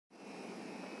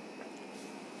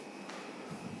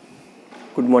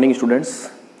Good morning students.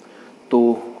 तो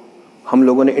हम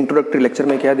लोगों ने इंट्रोडक्टरी लेक्चर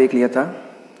में क्या देख लिया था,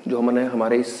 जो हमने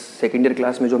हमारे इस सेकेंड ईयर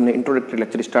क्लास में जो हमने इंट्रोडक्टरी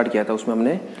लेक्चर स्टार्ट किया था उसमें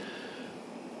हमने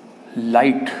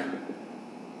लाइट,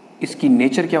 इसकी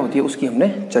नेचर क्या होती है उसकी हमने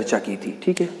चर्चा की थी।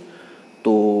 ठीक है,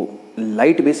 तो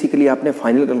लाइट बेसिकली आपने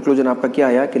फाइनल कंक्लूजन आपका क्या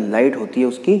आया कि लाइट होती है,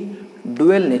 उसकी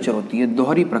डुअल नेचर होती है,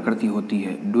 दोहरी प्रकृति होती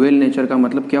है। डुअल नेचर का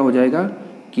मतलब क्या हो जाएगा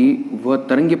कि वह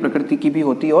तरंगी प्रकृति की भी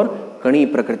होती है और कणीय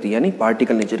प्रकृति यानी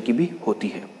पार्टिकल नेचर की भी होती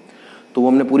है। तो वो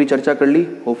हमने पूरी चर्चा कर ली।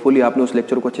 होपफुली आपने उस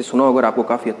लेक्चर को अच्छे सुना होगा और आपको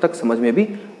काफ़ी हद तक समझ में भी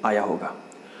आया होगा।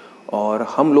 और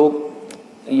हम लोग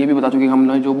ये भी बता चुके कि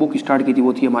हमने जो बुक स्टार्ट की थी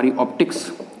वो थी हमारी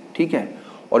ऑप्टिक्स। ठीक है,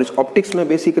 और इस ऑप्टिक्स में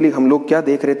बेसिकली हम लोग क्या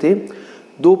देख रहे थे,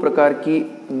 दो प्रकार की,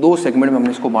 दो सेगमेंट में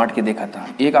हमने इसको बांट के देखा था।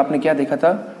 एक आपने क्या देखा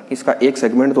था, इसका एक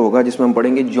सेगमेंट तो होगा जिसमें हम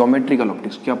पढ़ेंगे जियोमेट्रिकल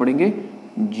ऑप्टिक्स। क्या पढ़ेंगे?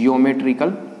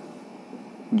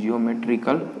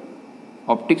 जियोमेट्रिकल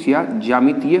ऑप्टिक्स या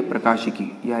ज्यामितीय प्रकाशिकी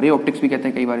या रे ऑप्टिक्स भी कहते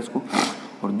हैं कई बार इसको।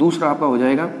 और दूसरा आपका हो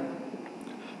जाएगा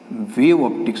वेव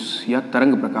ऑप्टिक्स या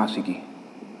तरंग प्रकाशिकी।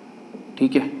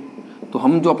 ठीक है, तो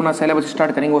हम जो अपना सिलेबस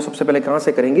स्टार्ट करेंगे वो सबसे पहले कहाँ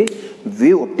से करेंगे?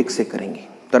 वेव ऑप्टिक्स से करेंगे,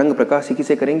 तरंग प्रकाशिकी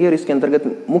से करेंगे। और इसके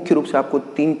अंतर्गत मुख्य रूप से आपको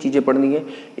तीन चीज़ें पढ़नी है।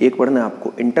 एक पढ़ना है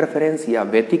आपको इंटरफेरेंस या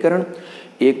व्यतिकरण,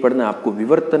 एक पढ़ना है आपको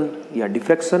विवर्तन या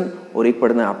डिफ्रैक्शन, और एक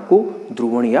पढ़ना है आपको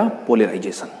ध्रुवण या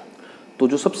पोलराइजेशन। तो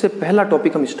जो सबसे पहला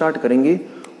टॉपिक हम स्टार्ट करेंगे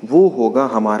वो होगा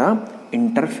हमारा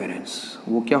इंटरफेरेंस।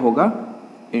 वो क्या होगा?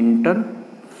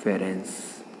 इंटरफेरेंस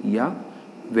या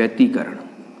व्यतिकरण।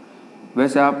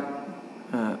 वैसे आप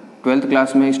 12th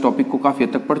क्लास में इस टॉपिक को काफ़ी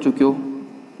हद तक पढ़ चुके हो,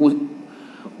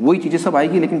 वही चीज़ें सब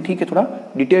आएगी, लेकिन ठीक है थोड़ा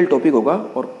डिटेल टॉपिक होगा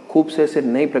और खूब से ऐसे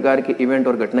नए प्रकार के इवेंट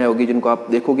और घटनाएं होगी जिनको आप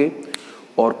देखोगे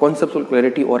और कॉन्सेप्चुअल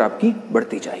क्लैरिटी और आपकी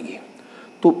बढ़ती जाएगी।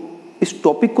 तो इस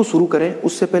टॉपिक को शुरू करें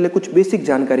उससे पहले कुछ बेसिक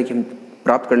जानकारी की हम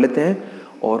प्राप्त कर लेते हैं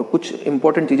और कुछ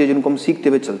इंपॉर्टेंट चीज़ें जिनको हम सीखते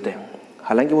हुए चलते हैं।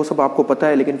 हालांकि वो सब आपको पता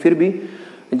है, लेकिन फिर भी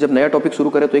जब नया टॉपिक शुरू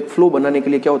करें तो एक फ्लो बनाने के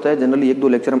लिए क्या होता है, जनरली एक दो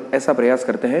लेक्चर हम ऐसा प्रयास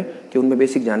करते हैं कि उनमें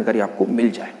बेसिक जानकारी आपको मिल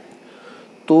जाए।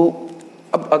 तो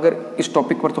अब अगर इस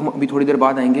टॉपिक पर तो हम अभी थोड़ी देर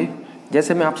बाद आएंगे।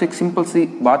 जैसे मैं आपसे एक सिंपल सी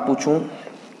बात पूछूं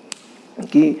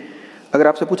कि अगर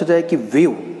आपसे पूछा जाए कि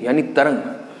वेव यानी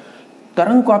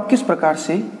तरंग को आप किस प्रकार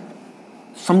से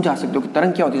समझा सकते हो कि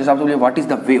तरंग क्या होती है? जैसे आप बोले व्हाट इज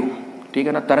द वेव, ठीक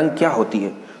है ना, तरंग क्या होती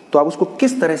है, तो आप उसको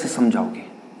किस तरह से समझाओगे?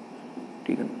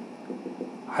 ठीक है ना,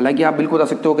 हालांकि आप बिल्कुल बता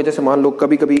सकते हो कि जैसे मान लो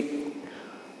कभी कभी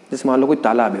जैसे मान लो कोई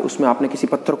तालाब है, उसमें आपने किसी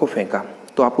पत्थर को फेंका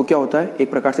तो आपको क्या होता है,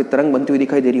 एक प्रकार से तरंग बनती हुई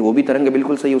दिखाई दे रही है। वो भी तरंग है,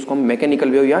 बिल्कुल सही है, उसको हम मैकेनिकल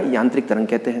वेव या यांत्रिक तरंग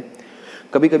कहते हैं।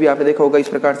 कभी कभी आपने देखा होगा इस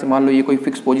प्रकार से, मान लो ये कोई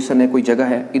फिक्स पोजीशन है, कोई जगह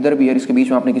है, इधर भी है, इसके बीच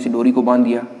में आपने किसी डोरी को बांध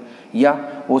दिया, या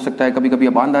हो सकता है कभी कभी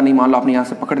बांधा नहीं, मान लो आपने यहाँ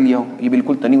से पकड़ लिया हो, ये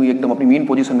बिल्कुल तनी हुई एकदम अपनी मेन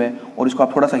पोजीशन में, और इसको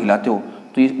आप थोड़ा सा हिलाते हो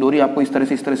तो ये डोरी आपको इस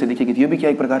तरह से दिखेगी। ये भी क्या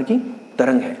एक प्रकार की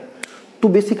तरंग है। तो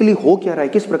बेसिकली हो क्या रहा है,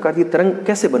 किस प्रकार की तरंग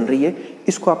कैसे बन रही है,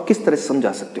 इसको आप किस तरह से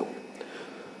समझा सकते हो?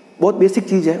 बहुत बेसिक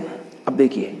चीज़ है। अब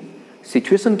देखिए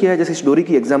सिचुएशन क्या है, जैसे इस डोरी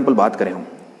की एग्जाम्पल बात करें हम,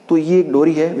 तो ये एक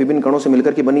डोरी है, विभिन्न कणों से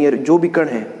मिलकर के बनी है। जो भी कण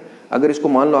है अगर इसको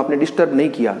मान लो आपने डिस्टर्ब नहीं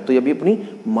किया तो ये भी अपनी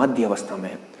माध्य अवस्था में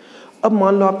है। अब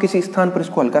मान लो आप किसी स्थान पर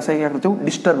इसको हल्का सा क्या करते हो,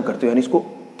 डिस्टर्ब करते हो, यानी इसको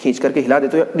खींच करके हिला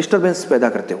देते हो या डिस्टर्बेंस पैदा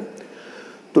करते हो।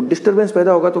 तो डिस्टर्बेंस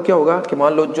पैदा होगा तो क्या होगा कि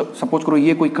मान लो जो सपोज करो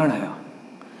ये कोई कण है,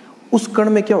 उस कण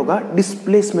में क्या होगा,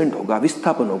 डिस्प्लेसमेंट होगा,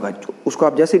 विस्थापन होगा। उसको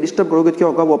आप जैसे डिस्टर्ब करोगे तो क्या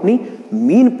होगा, वो अपनी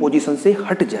मीन पोजीशन से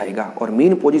हट जाएगा, और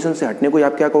मीन पोजीशन से हटने को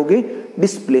आप क्या कहोगे,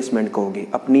 डिस्प्लेसमेंट कहोगे।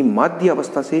 अपनी माध्य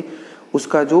अवस्था से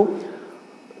उसका जो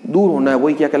दूर होना है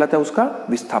वही क्या कहलाता है, उसका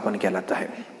विस्थापन कहलाता है।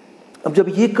 अब जब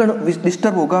ये कण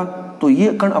डिस्टर्ब होगा तो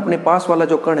ये कण अपने पास वाला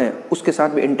जो कण है उसके साथ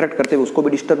में इंटरेक्ट करते हुए उसको भी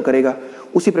डिस्टर्ब करेगा,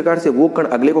 उसी प्रकार से वो कण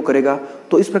अगले को करेगा।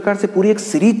 तो इस प्रकार से पूरी एक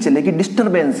सीरीज चलेगी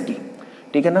डिस्टर्बेंस की।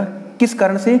 ठीक है ना, किस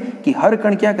कारण से कि हर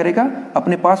कण क्या करेगा,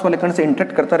 अपने पास वाले कण से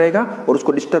इंटरेक्ट करता रहेगा और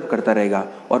उसको डिस्टर्ब करता रहेगा,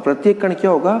 और प्रत्येक कण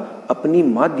क्या होगा, अपनी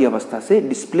माध्य अवस्था से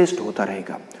डिस्प्लेस्ड होता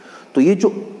रहेगा। तो ये जो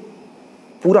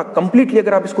पूरा कंप्लीटली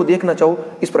अगर आप इसको देखना चाहो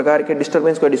इस प्रकार के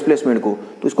डिस्टर्बेंस को, डिस्प्लेसमेंट को,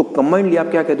 तो इसको कंबाइंडली आप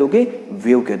क्या कह दोगे,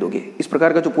 वेव कह दोगे। इस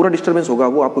प्रकार का जो पूरा डिस्टर्बेंस होगा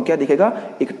वो आपको क्या दिखेगा,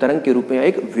 एक तरंग के रूप में या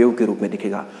एक वेव के रूप में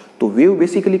दिखेगा। तो वेव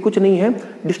बेसिकली कुछ नहीं है,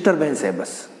 डिस्टर्बेंस है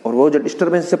बस, और वो जो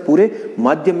डिस्टर्बेंस से पूरे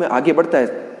माध्यम में आगे बढ़ता है,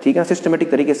 ठीक है,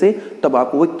 सिस्टमेटिक तरीके से, तब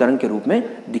आपको वो एक तरंग के रूप में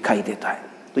दिखाई देता है।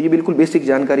 तो ये बिल्कुल बेसिक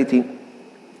जानकारी थी।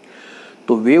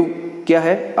 तो वेव क्या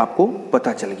है आपको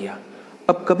पता चल गया।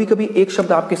 अब कभी कभी एक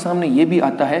शब्द आपके सामने ये भी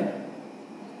आता है,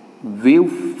 वेव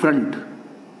फ्रंट।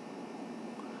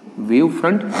 वेव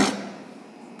फ्रंट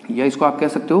या इसको आप कह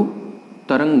सकते हो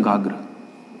तरंगाग्र।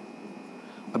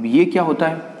 अब ये क्या होता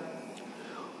है,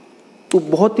 तो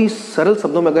बहुत ही सरल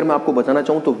शब्दों में अगर मैं आपको बताना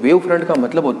चाहूं तो वेव फ्रंट का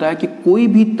मतलब होता है कि कोई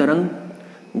भी तरंग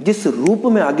जिस रूप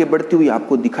में आगे बढ़ती हुई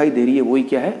आपको दिखाई दे रही है वही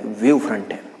क्या है, वेव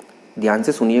फ्रंट है। ध्यान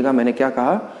से सुनिएगा, मैंने क्या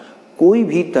कहा, कोई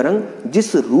भी तरंग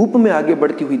जिस रूप में आगे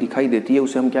बढ़ती हुई दिखाई देती है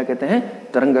उसे हम क्या कहते हैं,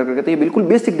 तरंगाग्र कहते हैं। ये बिल्कुल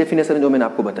बेसिक डेफिनेशन है जो मैंने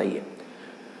आपको बताई है।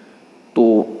 तो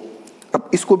अब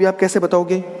इसको भी आप कैसे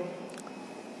बताओगे,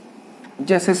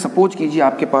 जैसे सपोज कीजिए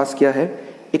आपके पास क्या है,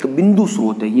 एक बिंदु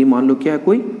स्रोत है, ये मान लो क्या है,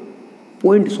 कोई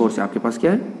पॉइंट सोर्स है आपके पास,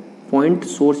 क्या है, पॉइंट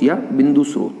सोर्स या बिंदु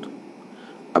स्रोत।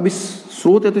 अब इस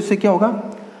स्रोत है तो इससे क्या होगा,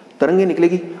 तरंगे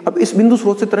निकलेगी। अब इस बिंदु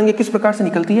स्रोत से तरंगे किस प्रकार से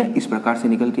निकलती है, इस प्रकार से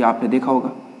निकलती है, आपने देखा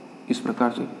होगा इस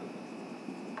प्रकार से,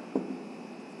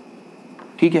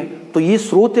 ठीक है। तो ये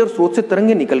स्रोत है और स्रोत से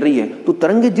तरंगे निकल रही है, तो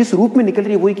तरंगे जिस रूप में निकल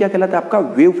रही है वही क्या कहलाता है, आपका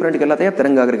वेव फ्रंट कहलाता है या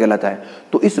तरंगाग्र कहलाता है।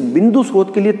 तो इस बिंदु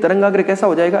स्रोत के लिए तरंगाग्र कैसा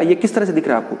हो जाएगा, ये किस तरह से दिख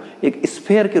रहा है आपको, एक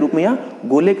स्फेयर के रूप में या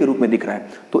गोले के रूप में दिख रहा है।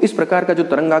 तो इस प्रकार का जो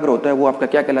तरंगाग्र होता है वो आपका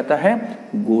क्या कहलाता है,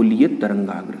 गोलीय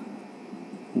तरंगाग्र,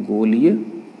 गोलीय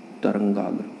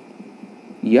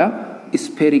तरंगाग्र या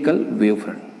स्फेरिकल वेव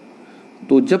फ्रंट।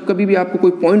 तो जब कभी भी आपको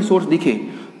कोई पॉइंट सोर्स दिखे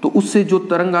तो उससे जो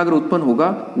तरंगाग्र उत्पन्न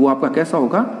होगा वो आपका कैसा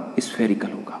होगा, स्फेरिकल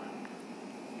होगा,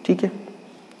 ठीक है।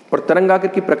 और तरंगाग्र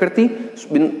की प्रकृति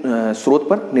स्रोत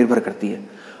पर निर्भर करती है।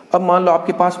 अब मान लो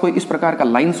आपके पास कोई इस प्रकार का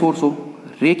लाइन सोर्स हो,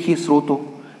 रेखीय स्रोत हो,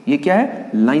 ये क्या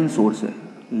है, लाइन सोर्स है,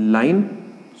 लाइन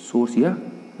सोर्स या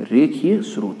रेखीय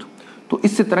स्रोत। तो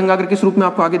इससे तरंगाग्र किस रूप में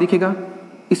आपको आगे दिखेगा,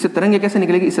 इससे तरंगे कैसे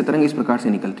निकलेगी, इससे तरंगे इस प्रकार से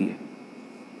निकलती है,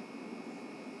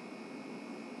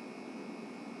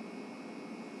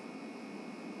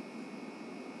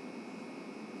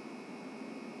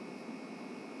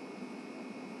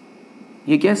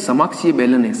 ये क्या है, समाक्षीय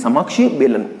बेलन है, समाक्षीय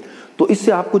बेलन। तो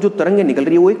इससे आपको जो तरंगे निकल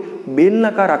रही है वो एक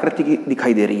बेलनाकार आकृति की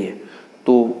दिखाई दे रही है।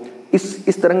 तो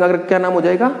इस तरंगाग्र का क्या नाम हो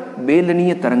जाएगा,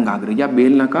 बेलनीय तरंगाग्र या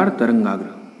बेलनाकार तरंगाग्र,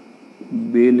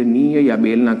 बेलनीय या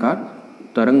बेलनाकार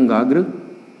तरंगाग्र,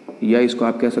 या इसको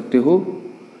आप कह सकते हो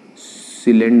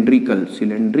सिलेंड्रिकल,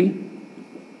 सिलेंड्रिकल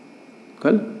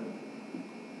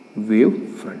वेव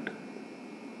फ्रंट,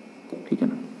 ठीक है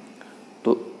ना।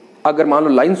 तो अगर मान लो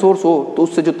लाइन सोर्स हो तो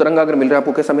उससे जो तरंगाग्र मिल रहा है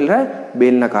आपको कैसा मिल रहा है,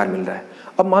 बेलनाकार मिल रहा है।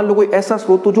 अब मान लो कोई ऐसा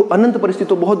स्रोत हो जो अनंत पर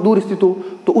स्थित हो, बहुत दूर स्थित हो,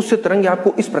 तो उससे तरंगे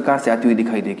आपको इस प्रकार से आती हुई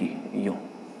दिखाई देगी, यूं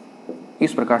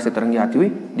इस प्रकार से तरंगे आती हुई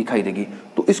दिखाई देगी।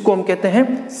 तो इसको हम कहते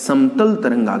हैं समतल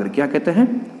तरंगाग्र, क्या कहते हैं,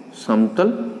 समतल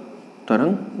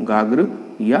तरंगाग्र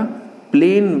या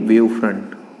plane wave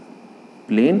front,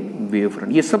 plane wave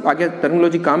front. ये सब आगे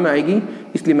टर्मिनोलॉजी काम में आएगी,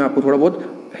 इसलिए मैं आपको थोड़ा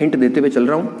बहुत हिंट देते हुए चल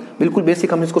रहा हूं। बिल्कुल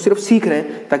बेसिक हम इसको सिर्फ सीख रहे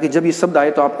हैं ताकि जब ये शब्द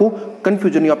आए तो आपको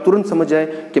कंफ्यूजन नहीं, आप तुरंत समझ जाए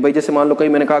कि भाई जैसे मान लो कहीं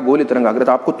मैंने कहा गोलीय तरंगाग्र,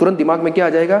 तो आपको तुरंत दिमाग में क्या आ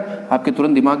जाएगा, आपके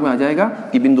तुरंत दिमाग में आ जाएगा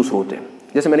कि बिंदु स्रोत है।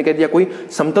 जैसे मैंने कह दिया कोई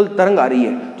समतल तरंग आ रही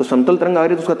है, तो समतल तरंग आ रही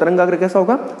है तो उसका तरंगाग्र कैसा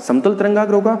होगा, समतल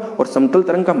तरंगाग्र होगा। और समतल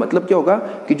तरंग का मतलब क्या होगा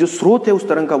कि जो स्रोत है उस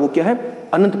तरंग का वो क्या है,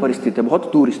 अनंत पर स्थित है,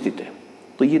 बहुत दूर स्थित है।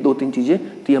 तो ये दो तीन चीजें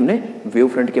थी, हमने वेव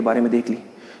फ्रंट के बारे में देख ली।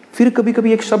 फिर कभी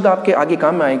कभी एक शब्द आपके आगे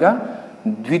काम में आएगा,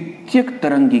 द्वितीयक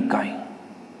तरंगिकाएं,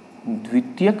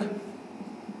 द्वितीयक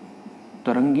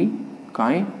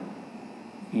तरंगिकाएं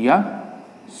या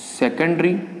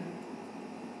सेकेंडरी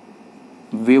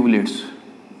वेवलेट्स,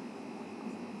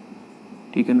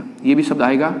 ठीक है ना, ये भी शब्द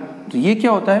आएगा। तो ये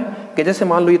क्या होता है कि जैसे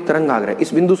मान लो ये तरंगाग्र है,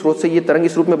 इस बिंदु स्रोत से ये तरंग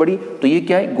इस रूप में बढ़ी, तो ये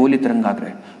क्या है, गोलीय तरंगाग्र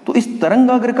है। तो इस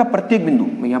तरंगाग्र का प्रत्येक बिंदु,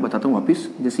 मैं यहां बताता हूं वापिस,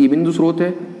 जैसे ये बिंदु स्रोत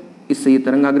है, इससे ये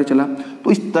तरंगाग्र चला,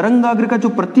 तो इस तरंगाग्र का जो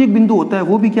प्रत्येक बिंदु होता है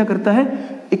वो भी क्या करता है,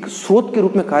 एक स्रोत के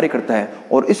रूप में कार्य करता है।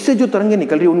 और इससे जो तरंगे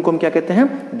निकल रही है उनको हम क्या कहते हैं,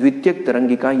 द्वितीयक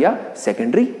तरंगिका या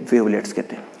सेकेंडरी वेवलेट्स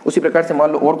कहते हैं। उसी प्रकार से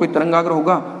मान लो और कोई तरंगाग्र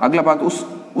होगा, अगला भाग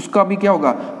उसका भी क्या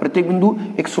होगा, प्रत्येक बिंदु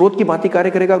एक स्रोत की भांति कार्य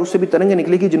करेगा और उससे भी तरंगे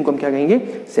निकलेगी, जिनको हम क्या कहेंगे,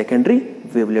 सेकेंडरी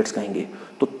वेवलेट्स कहेंगे।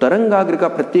 तो तरंगाग्र का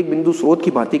प्रत्येक बिंदु स्रोत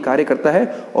की भांति कार्य करता है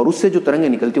और उससे जो तरंगे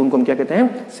निकलती है उनको हम क्या कहते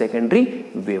हैं, सेकेंडरी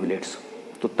वेवलेट्स।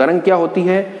 तो तरंग क्या होती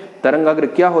है, तरंगाग्र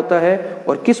क्या होता है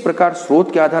और किस प्रकार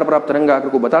स्रोत के आधार पर आप तरंगाग्र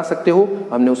को बता सकते हो,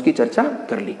 हमने उसकी चर्चा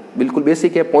कर ली। बिल्कुल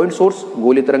बेसिक है, पॉइंट सोर्स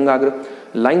गोलीय तरंगाग्र,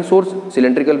 line source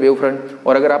cylindrical wave front,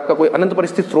 और अगर आपका कोई अनंत पर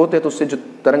स्थित स्रोत है तो उससे जो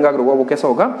तरंगाग्र होगा वो कैसा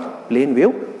होगा, प्लेन वेव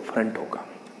फ्रंट होगा।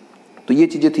 तो ये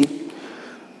चीजें थी।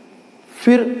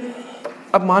 फिर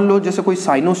अब मान लो जैसे कोई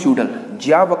साइनोस्यूडल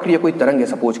ज्यावक्रीय कोई तरंग है,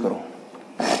 सपोज करो,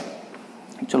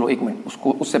 चलो एक मिनट,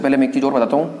 उससे पहले मैं एक चीज और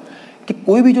बताता हूं कि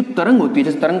कोई भी जो तरंग होती है,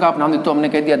 जैसे तरंग का आप नाम देते हो, हमने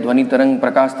कह दिया ध्वनि तरंग,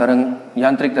 प्रकाश तरंग,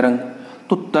 यांत्रिक तरंग।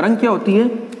 तो तरंग क्या होती है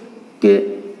कि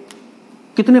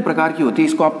कितने प्रकार की होती है,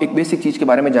 इसको आप एक बेसिक चीज के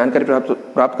बारे में जानकारी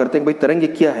प्राप्त करते हैं कि भाई तरंग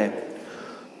क्या है।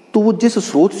 तो वो जिस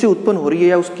स्रोत से उत्पन्न हो रही है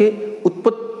या उसके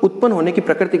उत्पन्न होने की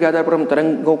प्रकृति के आधार पर हम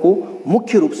तरंगों को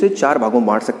मुख्य रूप से 4 भागों में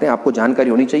बांट सकते हैं। आपको जानकारी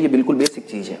होनी चाहिए, बिल्कुल बेसिक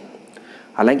चीज है।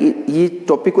 हालांकि ये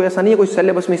टॉपिक को ऐसा नहीं है कोई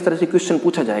सिलेबस में इस तरह से क्वेश्चन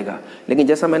पूछा जाएगा, लेकिन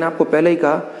जैसा मैंने आपको पहले ही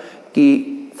कहा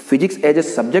कि फिजिक्स एज ए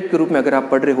सब्जेक्ट के रूप में अगर आप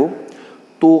पढ़ रहे हो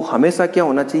तो हमेशा क्या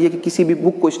होना चाहिए कि किसी भी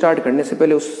बुक को स्टार्ट करने से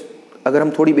पहले अगर हम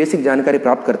थोड़ी बेसिक जानकारी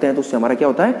प्राप्त करते हैं तो उससे हमारा क्या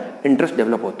होता है, इंटरेस्ट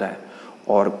डेवलप होता है।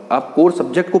 और आप कोर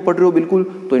सब्जेक्ट को पढ़ रहे हो बिल्कुल,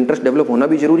 तो इंटरेस्ट डेवलप होना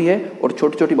भी जरूरी है और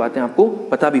छोटी छोटी बातें आपको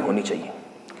पता भी होनी चाहिए,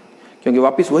 क्योंकि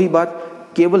वापस वही बात,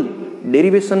 केवल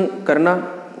डेरिवेशन करना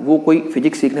वो कोई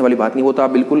फिजिक्स सीखने वाली बात नहीं, वो तो आप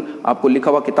बिल्कुल आपको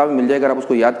लिखा हुआ किताब मिल जाएगा, आप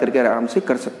उसको याद करके आराम से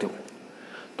कर सकते हो।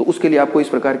 तो उसके लिए आपको इस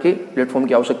प्रकार के प्लेटफॉर्म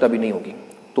की आवश्यकता भी नहीं होगी।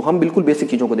 तो हम बिल्कुल बेसिक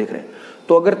चीज़ों को देख रहे हैं।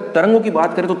 तो अगर तरंगों की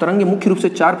बात करें तो तरंगे मुख्य रूप से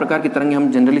 4 प्रकार की तरंगे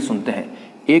हम जनरली सुनते हैं।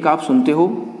 एक आप सुनते हो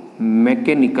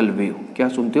मैकेनिकल वेव। क्या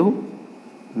सुनते हो?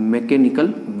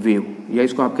 मैकेनिकल वेव, या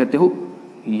इसको आप कहते हो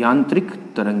यांत्रिक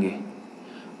तरंगे।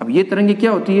 अब ये तरंगे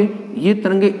क्या होती है? ये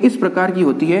तरंगे इस प्रकार की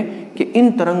होती है कि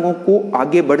इन तरंगों को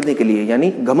आगे बढ़ने के लिए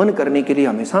यानी गमन करने के लिए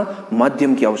हमेशा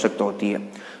माध्यम की आवश्यकता होती है।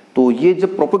 तो ये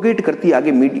जब प्रोपोगेट करती है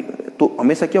आगे तो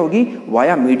हमेशा क्या होगी?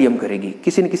 वाया मीडियम करेगी,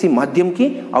 किसी न किसी माध्यम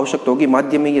की आवश्यकता होगी,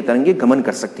 माध्यम में ये तरंगे गमन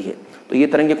कर सकती है। तो ये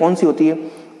तरंगे कौन सी होती है?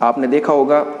 आपने देखा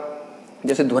होगा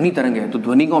जैसे ध्वनि तरंग है, तो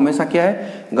ध्वनि को हमेशा क्या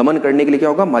है? गमन करने के लिए क्या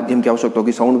होगा? माध्यम की आवश्यकता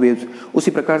होगी, साउंड वेव्स।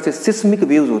 उसी प्रकार से सिस्मिक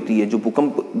वेव्स होती है, जो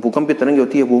भूकंपीय तरंगे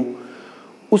होती है वो।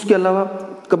 उसके अलावा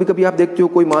कभी कभी आप देखते हो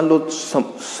कोई मान लो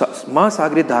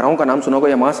महासागरीय धाराओं का नाम सुना होगा,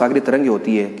 या महासागरीय तरंगे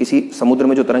होती है, किसी समुद्र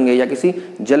में जो तरंगे हैं या किसी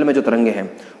जल में जो तरंगे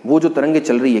हैं, वो जो तरंगे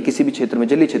चल रही है किसी भी क्षेत्र में,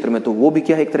 जलीय क्षेत्र में, तो वो भी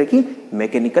क्या है? एक तरह की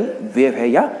मैकेनिकल वेव है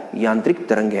या यांत्रिक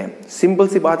तरंगे हैं। सिंपल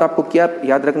सी बात आपको क्या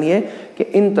याद रखनी है कि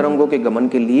इन तरंगों के गमन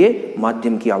के लिए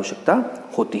माध्यम की आवश्यकता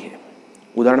होती है।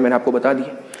 उदाहरण मैंने आपको बता दिए।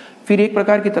 फिर एक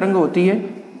प्रकार की तरंग होती है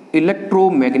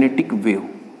electromagnetic wave.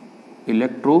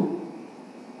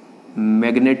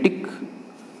 Electromagnetic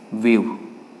wave,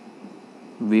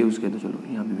 waves कह दो, चलो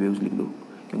यहाँ भी वेव्स लिख दो,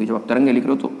 क्योंकि जब आप तरंगे लिख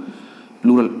रहे हो तो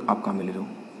प्लूरल आप काम में ले लो।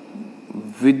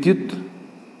 विद्युत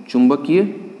चुंबकीय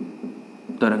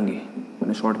तरंगे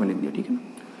मैंने शॉर्ट में लिख दिया, ठीक है ना।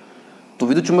 तो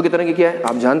विद्युत चुंबकीय तरंगे क्या है?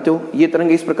 आप जानते हो, ये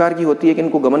तरंगे इस प्रकार की होती है कि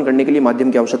इनको गमन करने के लिए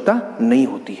माध्यम की आवश्यकता नहीं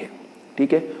होती है,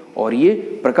 ठीक है। और ये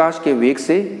प्रकाश के वेग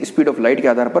से, स्पीड ऑफ लाइट के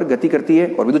आधार पर गति करती है।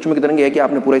 और विद्युत चुंबकीय तरंगे है कि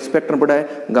आपने पूरा स्पेक्ट्रम पढ़ा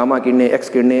है, गामा किरणें, एक्स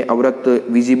किरणें, अवरक्त,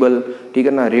 विजिबल, ठीक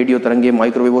है ना, रेडियो तरंगे,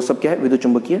 माइक्रोवेव, वो सब क्या है? विद्युत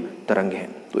चुंबकीय तरंगे हैं।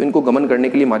 तो इनको गमन करने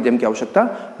के लिए माध्यम की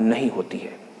आवश्यकता नहीं होती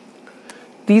है।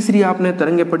 तीसरी आपने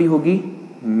तरंगे पढ़ी होगी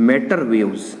मैटर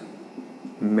वेव्स।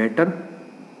 मैटर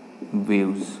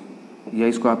वेव्स, या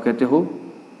इसको आप कहते हो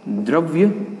द्रव्य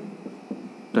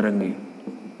तरंगे।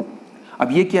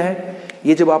 अब ये क्या है?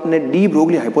 ये जब आपने डी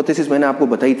ब्रोगली हाइपोथेसिस मैंने आपको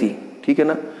बताई थी, ठीक है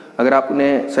ना, अगर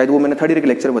आपने शायद वो मैंने थर्ड ईयर के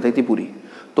लेक्चर बताई थी पूरी,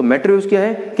 तो मैटर वेव्स क्या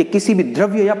है कि किसी भी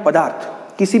द्रव्य या पदार्थ,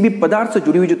 किसी भी पदार्थ से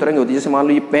जुड़ी हुई जो तरंग होती है, जैसे मान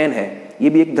लो ये पेन है, ये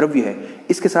भी एक द्रव्य है,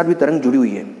 इसके साथ भी तरंग जुड़ी हुई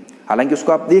है, हालांकि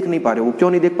उसको आप देख नहीं पा रहे हो। क्यों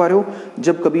नहीं देख पा रहे हो?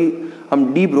 जब कभी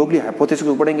हम डी ब्रोगली हाइपोथेसिस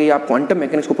को पढ़ेंगे या आप क्वांटम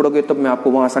मैकेनिक्स को पढ़ोगे, तब मैं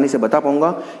आपको वहां आसानी से बता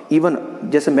पाऊंगा। इवन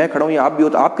जैसे मैं खड़ा हूं या आप भी हो,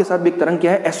 तो आपके साथ भी एक तरंग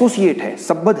क्या है? एसोसिएट है,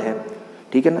 संबद्ध है,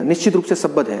 ठीक है ना, निश्चित रूप से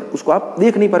संबद्ध है। उसको आप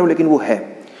देख नहीं पा रहे हो, लेकिन वो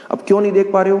है। अब क्यों नहीं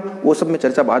देख पा रहे हो, वो सब मैं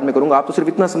चर्चा बाद में करूंगा। आप तो सिर्फ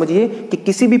इतना समझिए कि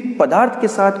किसी भी पदार्थ के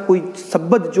साथ कोई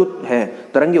संबद्ध जो है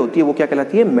तरंगे होती है, वो क्या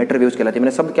कहलाती है? मैटर वेव्स कहलाती है।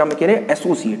 मैंने शब्द क्या में कह रहे हैं?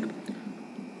 एसोसिएट।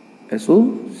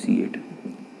 एसोसिएट,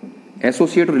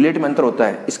 एसोसिएट रिलेट में अंतर होता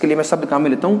है, इसके लिए मैं शब्द काम में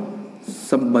लेता हूं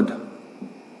संबद्ध।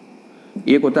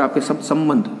 एक होता है आपके शब्द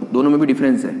संबंध, दोनों में भी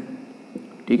डिफरेंस है,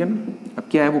 ठीक है ना। अब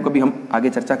क्या है वो कभी हम आगे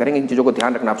चर्चा करेंगे, इन चीजों को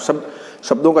ध्यान रखना। आप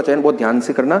शब्दों का चयन बहुत ध्यान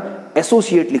से करना।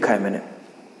 एसोसिएट लिखा है मैंने,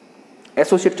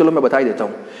 एसोसिएट चलो मैं बता ही देता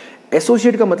हूं।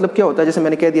 एसोसिएट का मतलब क्या होता है? जैसे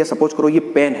मैंने कह दिया, सपोज करो ये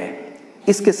पेन है,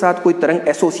 इसके साथ कोई तरंग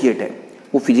एसोसिएट है,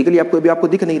 वो फिजिकली आपको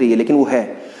दिख नहीं रही है, लेकिन वो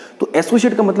है। तो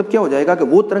एसोसिएट का मतलब क्या हो जाएगा कि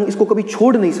वो तरंग इसको कभी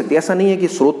छोड़ नहीं सकती। ऐसा नहीं है कि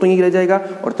स्रोत तो यहीं रह जाएगा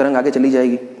और तरंग आगे चली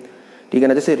जाएगी, ठीक है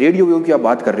ना। जैसे रेडियो वेव की आप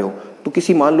बात कर रहे हो, तो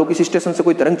किसी मान लो किसी स्टेशन से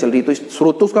कोई तरंग चल रही है, तो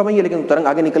स्रोत तो उसका वही है, लेकिन तरंग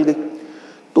आगे निकल गई,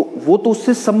 तो वो तो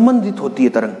उससे संबंधित होती है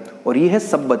तरंग। और ये है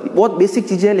संबद्ध। बहुत बेसिक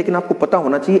चीजें हैं, लेकिन आपको पता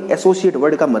होना चाहिए एसोसिएट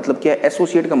वर्ड का मतलब क्या है।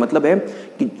 एसोसिएट का मतलब है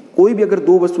कि कोई भी अगर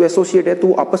दो वस्तु एसोसिएट है तो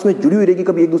वो आपस में जुड़ी हुई रहेगी,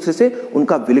 कभी एक दूसरे से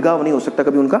उनका विलगाव नहीं हो सकता,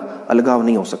 कभी उनका अलगाव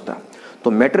नहीं हो सकता।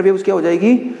 तो मैटर वेव्स क्या हो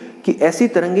जाएगी कि ऐसी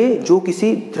तरंगे जो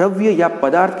किसी द्रव्य या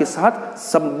पदार्थ के साथ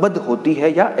संबद्ध होती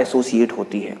है या एसोसिएट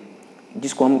होती है,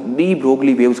 जिसको हम डी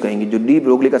ब्रोगली वेव्स कहेंगे। जो डी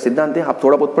ब्रोगली का सिद्धांत है, आप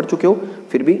थोड़ा बहुत पढ़ चुके हो,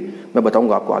 फिर भी मैं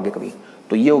बताऊंगा आपको आगे कभी।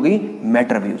 तो ये हो गई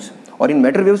मैटर वेव्स। और इन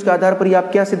मैटर वेव्स के आधार पर ही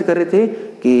आप क्या सिद्ध कर रहे थे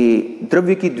कि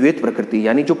द्रव्य की द्वैत प्रकृति,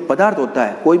 यानी जो पदार्थ होता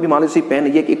है, कोई भी मान लो पेन,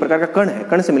 ये एक प्रकार का कण है,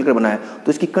 कण से मिलकर बना है,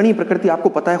 तो इसकी कणीय प्रकृति आपको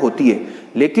पता है होती है।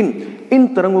 लेकिन इन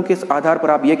तरंगों के आधार पर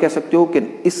आप ये कह सकते हो कि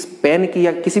इस पेन की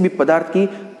या किसी भी पदार्थ की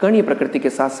कणीय प्रकृति के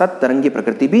साथ साथ तरंगीय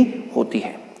प्रकृति भी होती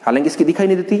है। हालांकि इसकी दिखाई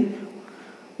नहीं देती,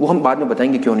 वो हम बाद में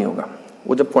बताएंगे क्यों नहीं होगा।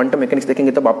 वो जब क्वांटम मैकेनिक्स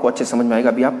देखेंगे तब आपको अच्छे समझ में आएगा।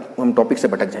 अभी हम टॉपिक से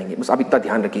भटक जाएंगे, बस आप इतना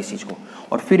ध्यान रखिए इस चीज को।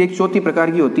 और फिर एक चौथी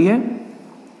प्रकार की होती है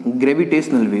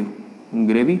ग्रेविटेशनल वेव।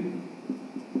 ग्रेविटेशनल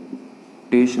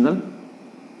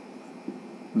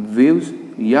वेव्स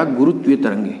या गुरुत्वीय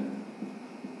तरंगे।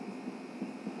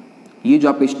 ये जो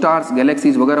आपके स्टार्स,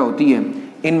 गैलेक्सीज वगैरह होती है,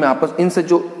 इनमें आपस इनसे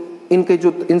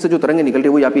जो तरंगें निकल रही है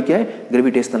वो आपकी क्या है,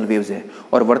 ग्रेविटेशनल वेव्स है।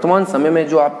 और वर्तमान समय में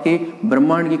जो आपके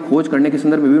ब्रह्मांड की खोज करने के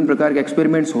संदर्भ में विभिन्न प्रकार के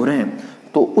एक्सपेरिमेंट्स हो रहे हैं,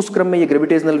 तो उस क्रम में ये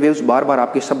ग्रेविटेशनल वेव्स बार बार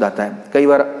आपके शब्द आता है। कई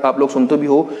बार आप लोग सुनते भी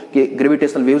हो कि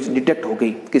ग्रेविटेशनल वेव्स डिटेक्ट हो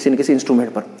गई किसी न किसी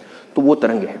इंस्ट्रूमेंट पर, तो वो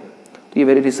तरंगे हैं। तो ये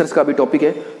वेरी रिसर्च का भी टॉपिक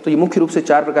है। तो ये मुख्य रूप से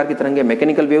 4 प्रकार की तरंगे,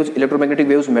 mechanical waves, electromagnetic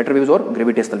waves, matter waves और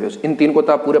ग्रेविटेशनल वेव्स। इन 3 को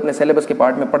तो आप पूरे अपने सिलेबस के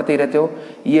पार्ट में पढ़ते ही रहते हो।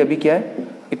 ये अभी क्या है,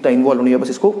 इतना इन्वॉल्व नहीं है, बस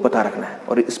इसको पता रखना है।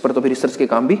 और इस पर तो भी रिसर्च के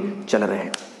काम भी चल रहे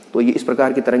हैं। तो ये इस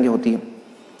प्रकार की तरंगे होती हैं।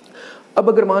 अब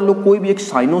अगर मान लो कोई भी एक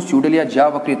साइनोसॉइडल या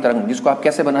ज्यावक्रीय तरंग, जिसको आप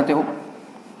कैसे बनाते हो,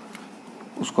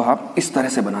 उसको आप इस तरह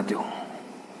से बनाते हो।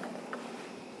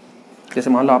 जैसे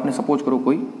मान लो आपने सपोज करो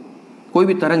कोई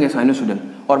भी तरंग है साइनोसॉइडल,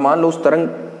 और मान लो उस तरंग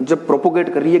जब प्रोपोगेट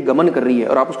कर रही है, गमन कर रही है,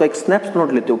 और आप उसका एक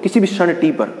स्नैपशॉट लेते हो किसी भी क्षण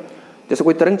टी पर। जैसे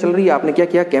कोई तरंग चल रही है, आपने क्या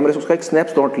किया, कैमरे से उसका एक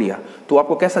स्नैपशॉट लिया, तो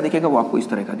आपको कैसा दिखेगा, वो आपको इस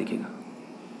तरह का दिखेगा,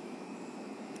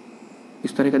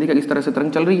 इस तरह का दिखेगा, इस तरह से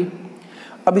तरंग चल रही है।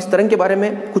 अब इस तरंग के बारे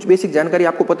में कुछ बेसिक जानकारी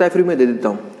आपको पता है, फिर मैं दे देता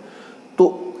हूं।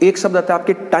 तो एक शब्द आता है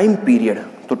आपके टाइम पीरियड।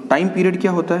 तो टाइम पीरियड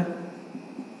क्या होता है,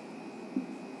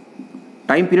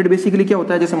 टाइम पीरियड बेसिकली क्या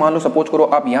होता है, जैसे मान लो सपोज करो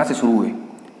आप यहां से शुरू हुए,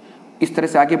 इस तरह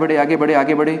से आगे बढ़े आगे बढ़े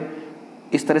आगे बढ़े,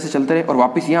 इस तरह से चलते रहे और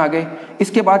वापस यहाँ आ गए।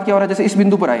 इसके बाद क्या हो रहा है, जैसे इस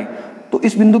बिंदु पर आए, तो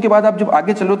इस बिंदु के बाद आप जब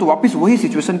आगे चल रहे हो तो वापस वही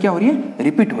सिचुएशन क्या हो रही है,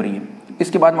 रिपीट हो रही है।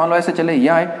 इसके बाद मान लो ऐसे चले,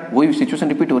 यहाँ आए, वही सिचुएशन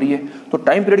रिपीट हो रही है। तो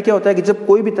टाइम पीरियड क्या होता है कि जब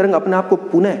कोई भी तरंग अपने आप को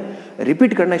पुनः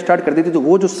रिपीट करना स्टार्ट कर देती है, तो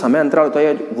वो जो समय अंतराल होता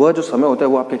है, वह जो समय होता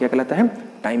है, वो आपका क्या कहलाता है,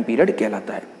 टाइम पीरियड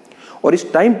कहलाता है। और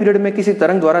इस टाइम पीरियड में किसी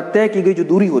तरंग द्वारा तय की गई जो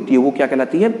दूरी होती है, वो क्या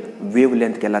कहलाती है,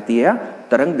 वेवलेंथ कहलाती है या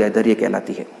तरंग दैर्ध्य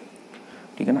कहलाती है।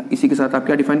 ठीक है ना। इसी के साथ आप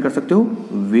क्या डिफाइन कर सकते हो,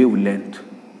 वेवलेंथ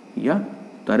या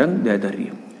तरंग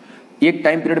दैर्ध्य। एक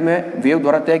टाइम पीरियड में वेव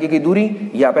द्वारा तय की गई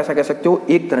दूरी, या आप ऐसा कह सकते हो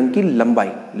एक तरंग की लंबाई,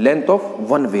 लेंथ ऑफ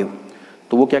वन वेव,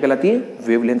 तो वो क्या कहलाती है,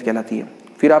 वेवलेंथ कहलाती है।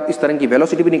 फिर आप इस तरंग की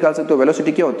वेलोसिटी भी निकाल सकते हो।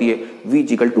 वेलोसिटी क्या होती है, v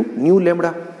 = न्यू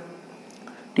लैम्बडा।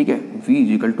 ठीक है, v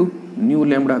 = न्यू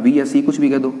लैम्बडा, v या c कुछ भी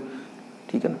कह दो।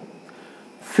 ठीक है ना।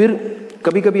 फिर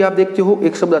कभी कभी आप देखते हो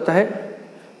एक शब्द आता है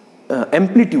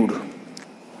एम्पलीट्यूड।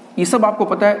 ये सब आपको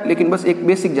पता है, लेकिन बस एक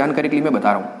बेसिक जानकारी के लिए मैं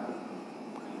बता रहा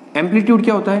हूं। एम्पलीट्यूड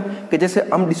क्या होता है कि जैसे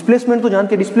हम डिस्प्लेसमेंट तो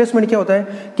जानते हैं, डिस्प्लेसमेंट क्या होता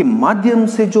है कि माध्यम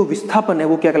से जो विस्थापन है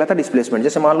वो क्या कहलाता है, डिस्प्लेसमेंट।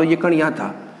 जैसे मान लो ये कण यहाँ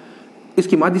था,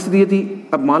 इसकी माध्य स्थिति ये थी,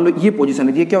 अब मान लो ये पोजीशन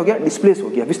है, ये क्या हो गया, डिस्प्लेस हो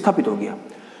गया, विस्थापित हो गया।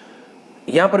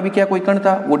 यहाँ पर भी क्या कोई कण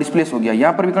था, वो डिस्प्लेस हो गया,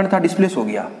 यहाँ पर भी कण था, डिस्प्लेस हो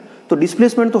गया। तो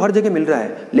डिस्प्लेसमेंट तो हर जगह मिल रहा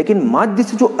है, लेकिन माध्य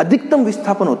से जो अधिकतम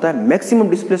विस्थापन होता है, maximum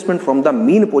displacement from the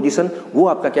mean position, वो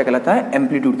आपका क्या कहलाता है,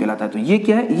 एम्पलीट्यूड कहलाता है। तो ये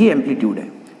क्या है, ये एम्पलीट्यूड है।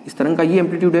 इस तरह का ये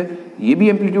एम्पलीट्यूड है, ये भी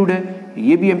एम्पलीट्यूड है,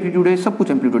 ये भी एम्पलीट्यूड है, सब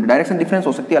कुछ एम्पलीट्यूड है। डायरेक्शन डिफरेंस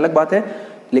हो सकती है, अलग बात है,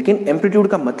 लेकिन एम्पलीट्यूड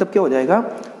का मतलब क्या हो जाएगा,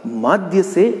 माध्य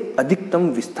से अधिकतम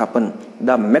विस्थापन।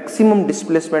 The maximum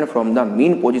displacement from the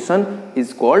mean position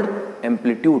is called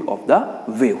amplitude of the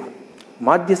wave.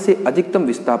 माध्य से अधिकतम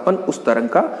विस्थापन उस तरंग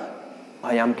का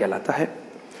आयाम कहलाता है।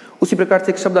 उसी प्रकार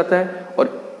से एक शब्द आता है, और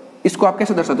इसको आप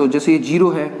कैसे दर्शाते हो, जैसे ये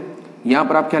 0 है, यहाँ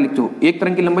पर आप क्या लिखते हो, एक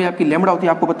तरंग की लंबाई आपकी लैम्बडा होती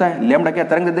है, आपको पता है। लैम्बडा क्या,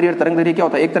 तरंग दैर्ध्य, तरंग दैर्ध्य क्या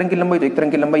होता है, एक तरंग की लंबाई, तो एक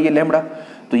तरंग की लंबाई ये लैम्बडा,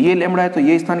 तो ये लैम्बडा है, तो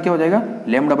ये स्थान क्या हो जाएगा,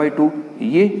 λ/2,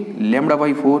 ये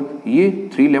λ/4, ये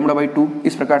 3λ/2।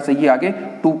 इस प्रकार से ये आगे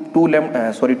 2 λ,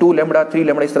 3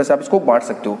 λ, इस तरह से आप इसको बांट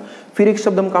सकते हो। फिर एक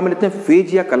शब्द हम काम में लेते हैं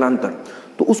फेज या कलांतर।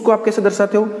 तो उसको आप कैसे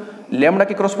दर्शाते हो, लैम्बडा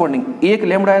के करस्पॉन्डिंग एक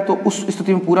लैम्बडा है, तो उस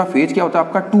स्थिति में पूरा फेज क्या होता है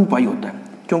आपका, 2π होता है,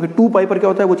 क्योंकि 2π पर क्या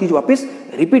होता है, वो चीज वापस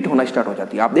रिपीट होना स्टार्ट हो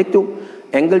जाती है। आप देखते हो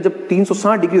एंगल जब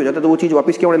 360 डिग्री हो जाता है, तो वो चीज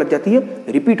वापस क्या होने लग जाती है,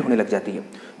 रिपीट होने लग जाती है।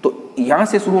 तो यहां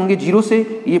से शुरू होंगे 0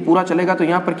 से, ये पूरा चलेगा, तो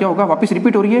यहाँ पर क्या होगा, वापस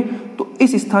रिपीट हो रही है, तो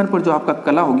इस स्थान पर जो आपका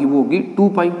कला होगी वो होगी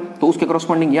 2π। तो उसके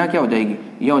करस्पॉन्डिंग यहाँ क्या हो जाएगी,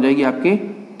 यहाँ हो जाएगी आपके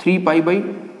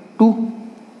 3π/2,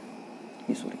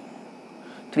 ये सॉरी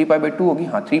 3π/2 होगी,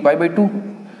 हाँ 3π/2।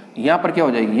 यहाँ पर क्या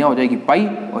हो जाएगी, यहाँ हो जाएगी पाई,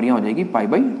 और यहाँ हो जाएगी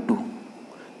π/2।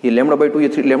 ये λ/2, ये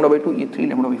 3λ/2, ये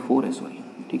 3λ/4 है, सॉरी,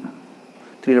 ठीक है,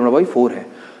 3λ/4 है।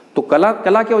 तो कला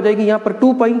क्या हो जाएगी, यहाँ पर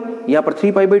 2π, यहाँ पर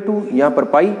 3π/2, यहाँ पर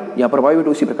पाई, यहाँ पर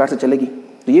π/2, इसी प्रकार से चलेगी।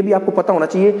 तो ये भी आपको पता होना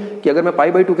चाहिए कि अगर मैं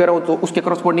π/2 कह रहा हूँ तो उसके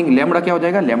करस्पॉन्डिंग लैम्बडा क्या हो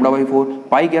जाएगा, λ/4,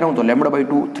 पाई कह रहा हूँ तो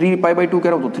λ/2, 3π/2 कह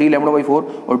रहा हूँ तो 3λ/4,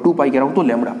 और 2π कह रहा हूँ तो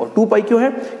लैम्बडा। और 2π क्यों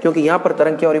है, क्योंकि यहाँ पर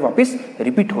तरंग क्या हो रही है, वापस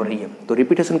रिपीट हो रही है। तो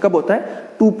रिपीटेशन कब होता है,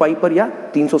 2π पर या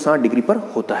 360 डिग्री पर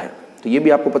होता है। तो ये भी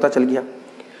आपको पता चल गया।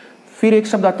 फिर एक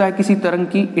शब्द आता है किसी तरंग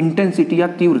की इंटेंसिटी या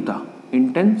तीव्रता,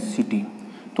 इंटेंसिटी।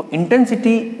 तो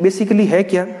इंटेंसिटी बेसिकली है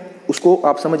क्या, उसको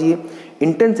आप समझिए।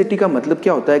 इंटेंसिटी का मतलब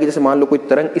क्या होता है कि जैसे मान लो कोई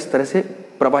तरंग इस तरह से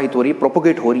प्रवाहित हो रही है,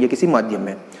 प्रोपोगेट हो रही है किसी माध्यम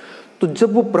में, तो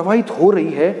जब वो प्रवाहित हो रही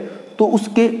है तो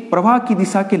उसके प्रवाह की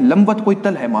दिशा के लंबवत कोई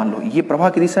तल है, मान लो ये प्रवाह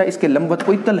की दिशा है, इसके लंबवत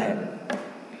कोई तल है।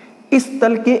 इस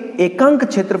तल के एकांक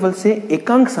क्षेत्रफल से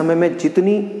एकांक समय में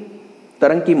जितनी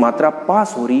तरंग की मात्रा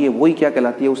पास हो रही है वही क्या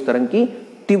कहलाती है, उस तरंग की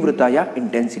तीव्रता या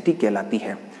इंटेंसिटी कहलाती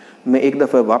है। मैं एक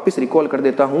दफा वापस रिकॉल कर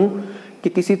देता हूं कि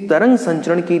किसी तरंग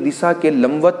संचरण की दिशा के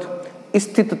लंबवत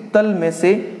स्थित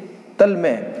तल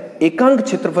में एकांक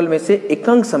क्षेत्रफल में से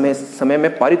एकांक समय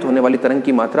में पारित होने वाली तरंग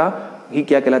की मात्रा ही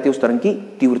क्या कहलाती है, उस तरंग की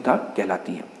तीव्रता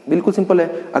कहलाती है। बिल्कुल सिंपल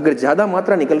है। अगर ज्यादा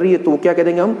मात्रा निकल रही है तो वो क्या कह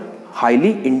देंगे हम, हाईली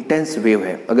इंटेंस वेव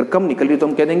है। अगर कम निकल रही है तो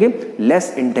हम कह देंगे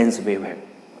लेस इंटेंस वेव है।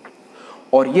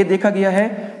 और ये देखा गया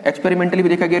है, एक्सपेरिमेंटली भी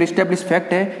देखा गया, एस्टैब्लिश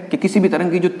फैक्ट है कि किसी भी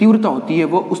तरंग की जो तीव्रता होती है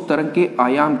वो उस तरंग के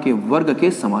आयाम के वर्ग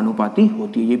के समानुपाती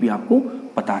होती है। ये भी आपको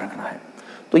पता रखना है।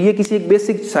 तो ये किसी एक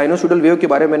बेसिक साइनोसॉइडल वेव के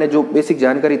बारे में मैंने जो बेसिक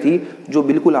जानकारी थी, जो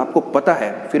बिल्कुल आपको पता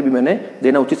है, फिर भी मैंने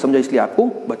देना उचित समझा इसलिए आपको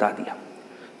बता दिया,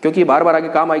 क्योंकि बार बार आगे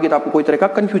काम आएगी तो आपको कोई तरह का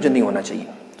कंफ्यूजन नहीं होना चाहिए।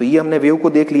 तो ये हमने वेव को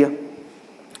देख लिया।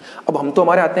 अब हम तो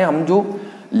हमारे आते हैं, हम जो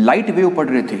लाइट वेव पढ़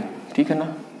रहे थे, ठीक है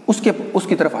ना,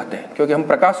 उसकी तरफ आते हैं, क्योंकि हम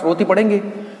प्रकाश स्रोत ही पढ़ेंगे,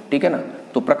 ठीक है ना।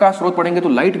 तो प्रकाश स्रोत पढ़ेंगे तो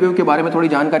लाइट वेव के बारे में थोड़ी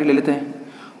जानकारी ले लेते हैं।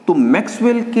 तो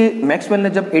मैक्सवेल ने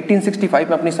जब 1865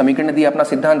 में अपनी समीकरण दिया, अपना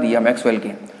सिद्धांत दिया मैक्सवेल के,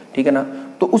 ठीक है ना,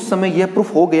 तो उस समय यह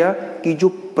प्रूफ हो गया कि जो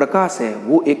प्रकाश है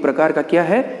वो एक प्रकार का क्या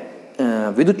है,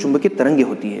 विद्युत चुंबकीय तरंगे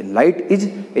होती है। Light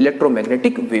is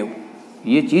electromagnetic wave.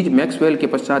 ये चीज मैक्सवेल के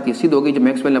पश्चात ये सिद्ध हो गई। जब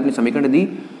मैक्सवेल ने अपनी समीकरण दी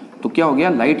तो क्या हो गया,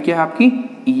 लाइट क्या है आपकी,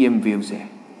 ईएम वेव्स है।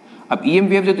 अब ईएम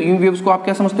वेव्स है तो ईएम वेव्स को आप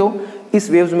क्या समझते हो, इस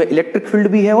वेव्स में इलेक्ट्रिक फील्ड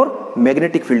भी है और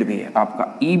मैग्नेटिक फील्ड भी है।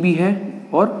 आपका ई भी है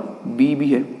और बी भी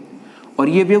है। और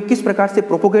ये वेव किस प्रकार से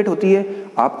प्रोपोगेट होती है,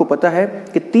 आपको पता है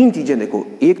कि तीन चीजें देखो।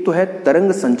 एक तो है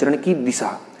तरंग संचरण की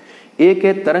दिशा, एक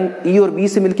है तरंग ई और बी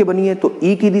से मिलकर बनी है तो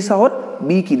ई की दिशा और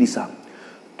बी की दिशा।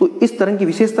 तो इस तरंग की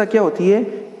विशेषता क्या होती है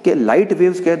कि लाइट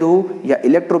वेव्स कह दो या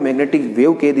इलेक्ट्रोमैग्नेटिक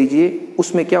वेव कह दीजिए,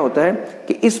 उसमें क्या होता है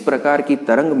कि इस प्रकार की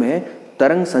तरंग में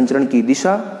तरंग संचरण की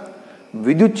दिशा,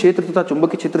 विद्युत क्षेत्र तथा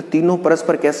चुंबकीय क्षेत्र तीनों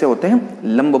परस्पर कैसे होते हैं,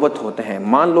 लंबवत होते हैं।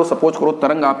 मान लो सपोज करो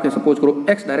तरंग आपके सपोज करो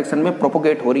एक्स डायरेक्शन में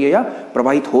प्रोपोगेट हो रही है या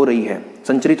प्रवाहित हो रही है,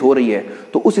 संचरित हो रही है,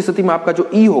 तो उस स्थिति में आपका जो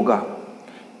ई होगा,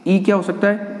 ई क्या हो सकता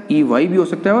है, ई वाई भी हो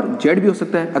सकता है और जेड भी हो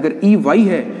सकता है। अगर ई वाई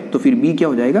है तो फिर बी क्या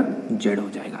हो जाएगा, जेड हो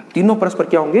जाएगा। तीनों परस्पर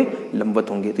क्या होंगे, लंबवत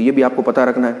होंगे। तो ये भी आपको पता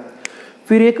रखना है।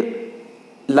 फिर एक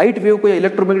लाइट वेव को या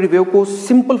इलेक्ट्रोमैग्नेटिक वेव को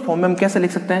सिंपल फॉर्म में हम कैसे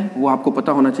लिख सकते हैं, वो आपको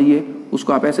पता होना चाहिए।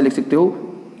 उसको आप ऐसे लिख सकते हो,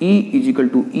 E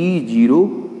 = E0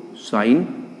 sign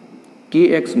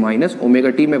kx minus omega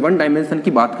T. मैं वन डायमेंशन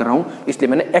की बात कर रहा हूं इसलिए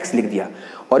मैंने x लिख दिया।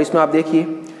 और इसमें आप देखिए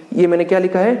ये मैंने क्या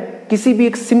लिखा है, किसी भी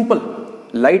एक सिंपल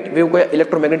लाइट वेव को या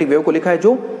इलेक्ट्रोमैग्नेटिक वेव को लिखा है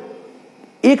जो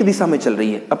एक दिशा में चल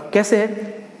रही है। अब कैसे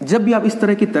है, जब भी आप इस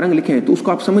तरह की तरंग लिखें तो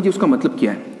उसको आप समझिए उसका मतलब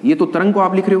क्या है। ये तो तरंग को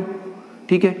आप लिख रहे हो,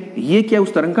 ठीक है, ये क्या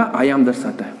उस तरंग का आयाम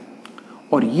दर्शाता है।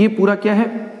 और ये पूरा क्या है,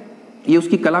 ये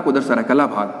उसकी कला को दर्शा रहा है, कला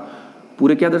भाग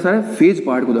पूरे क्या दर्शा रहा है, फेज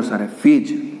पार्ट को दर्शा रहा है,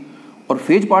 फेज। और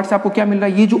फेज पार्ट से आपको क्या मिल रहा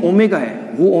है, ये जो ओमेगा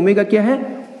है वो ओमेगा क्या है,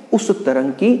 उस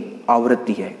तरंग की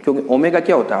आवृत्ति है। क्योंकि ओमेगा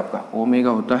क्या होता है आपका, ओमेगा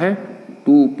होता है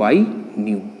 2 पाई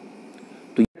न्यू।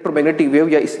 तो इलेक्ट्रोमैग्नेटिक वेव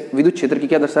या इस विद्युत क्षेत्र की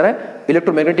क्या दर्शा रहा है,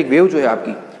 इलेक्ट्रोमैग्नेटिक वेव जो है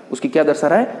आपकी उसकी क्या दर्शा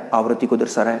रहा है, आवृत्ति को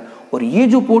दर्शा रहा है। और ये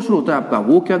जो पोर्शन होता है आपका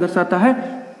वो क्या दर्शाता है,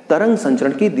 तरंग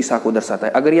संचरण की दिशा को दर्शाता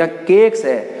है। अगर यहाँ kx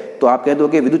है तो आप कह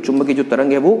दोगे विद्युत चुंबकीय जो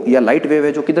तरंग है वो या लाइट वेव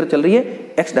है जो किधर चल रही है,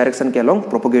 एक्स डायरेक्शन के अलोंग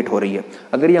प्रोपोगेट हो रही है।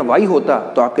 अगर यहाँ y होता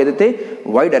तो आप कह देते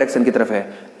y डायरेक्शन की तरफ है।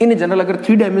 इन जनरल अगर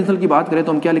 3 डायमेंशनल की बात करें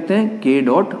तो हम क्या लिखते हैं,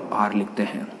 k.r लिखते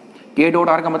हैं।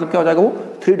 k.r का मतलब क्या हो जाएगा, वो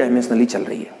 3 डायमेंशनली चल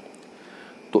रही है।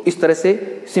 तो इस तरह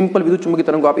से सिंपल विद्युत चुंबकीय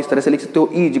तरंग को आप इस तरह से लिख सकते हो,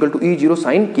 E = E0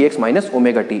 sign kx minus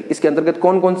omega T. इसके अंतर्गत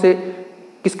कौन कौन से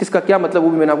किस किस का क्या मतलब वो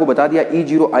भी मैंने आपको बता दिया।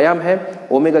 E0 आयाम है,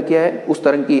 ओमेगा क्या है, उस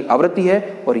तरंग की आवृत्ति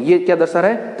है, और ये क्या दर्शा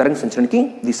रहा है, तरंग संचरण की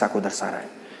दिशा को दर्शा रहा है।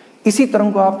 इसी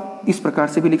तरंग को आप इस प्रकार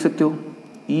से भी लिख सकते हो,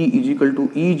 E =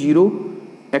 E0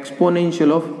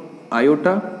 exponential of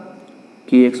iota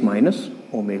kx minus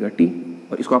omega T.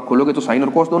 और इसको आप खोलोगे तो साइन और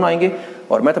कोस दोनों आएंगे।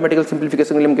 और मैथमेटिकल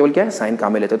सिंप्लीफिकेशन के लिए हम केवल क्या है, साइन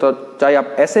काम में लेते हैं। तो चाहे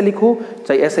आप ऐसे लिखो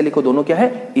चाहे ऐसे लिखो, दोनों क्या है,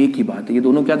 एक ही बात है। ये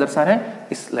दोनों क्या दर्शा रहे हैं,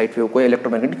 इस लाइट वेव को या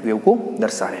इलेक्ट्रोमैग्नेटिक वेव को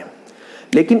दर्शा रहे हैं।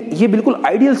 लेकिन ये बिल्कुल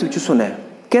आइडियल सिचुएशन है।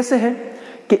 कैसे है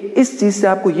कि इस चीज से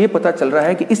आपको ये पता चल रहा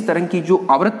है कि इस तरंग की जो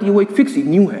आवृत्ति है वो एक फिक्स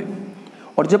न्यू है।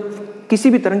 और जब किसी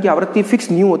भी तरंग की आवृत्ति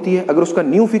फिक्स न्यू होती है, अगर उसका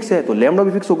न्यू फिक्स है तो लैम्डा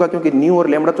भी फिक्स होगा, क्योंकि न्यू और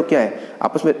लैम्डा तो क्या है,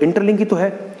 आपस में इंटरलिंक ही तो है।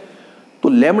 तो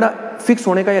लैम्डा फिक्स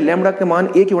होने का या लैम्डा के मान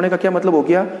एक ही होने का क्या मतलब हो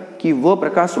गया कि वह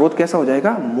प्रकाश स्रोत कैसा हो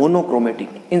जाएगा, मोनोक्रोमेटिक।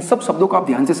 इन सब शब्दों को आप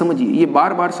ध्यान से समझिए, ये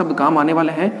बार बार शब्द काम आने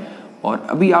वाले हैं। और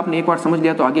अभी आपने एक बार समझ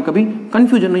लिया तो आगे कभी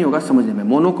कंफ्यूजन नहीं होगा समझने में।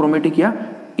 मोनोक्रोमेटिक या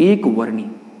एक वर्णी।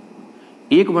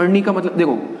 एक वर्णी का मतलब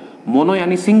देखो, मोनो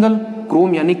यानी सिंगल,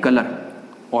 क्रोम यानी कलर।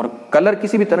 और कलर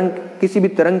किसी भी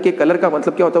तरंग के कलर का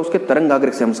मतलब क्या होता है, उसके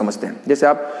तरंगाग्र से हम समझते हैं। जैसे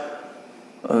आप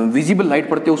विजिबल लाइट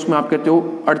पढ़ते हो, उसमें आप कहते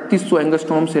हो 3800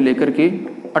 एंगस्ट्रॉम से लेकर के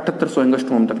 7800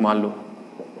 एंगस्ट्रॉम तक मान लो,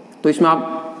 तो इसमें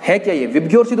आप है क्या, ये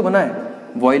विबग्योर से तो बना है,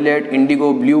 violet,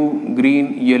 Indigo, blue,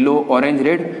 green, yellow, orange,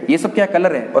 red, ये सब क्या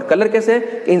कलर है। और कलर कैसे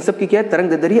है, इन सब की क्या है तरंग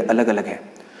दैर्ध्य अलग अलग है।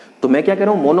 तो मैं क्या कह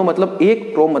रहा हूँ, मोनो मतलब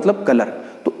एक, क्रोम मतलब कलर,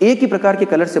 तो एक ही प्रकार के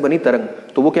कलर से बनी तरंग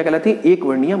तो वो क्या कहलाती है, एक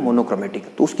वर्णीय मोनोक्रोमेटिक।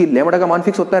 तो उसकी लैम्बडा का मान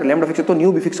फिक्स होता है, लैम्बडा फिक्स है तो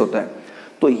न्यू भी फिक्स होता है।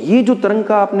 तो ये जो तरंग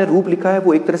का आपने रूप लिखा है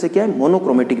वो एक तरह से क्या है,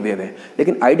 मोनोक्रोमेटिक वेव है।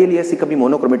 लेकिन आइडियली ऐसी कभी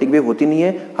मोनोक्रोमेटिक वेव होती नहीं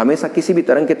है। हमेशा किसी भी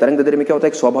तरंग के तरंग दैर्ध्य में क्या होता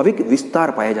है, एक स्वाभाविक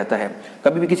विस्तार पाया जाता है।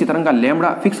 कभी भी किसी तरंग का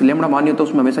लैम्बडा फिक्स लैम्बडा मान होता है,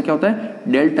 उसमें हमेशा क्या होता है,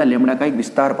 डेल्टा लैम्बडा का एक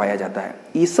विस्तार पाया जाता है।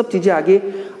 ये सब चीजें आगे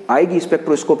आएगी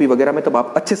स्पेक्ट्रोस्कोपी वगैरह में, तब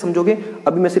आप अच्छे समझोगे।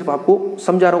 अभी मैं सिर्फ आपको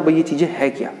समझा रहा हूँ भाई ये चीजें है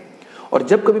क्या। और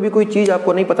जब कभी भी कोई चीज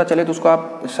आपको नहीं पता चले तो उसको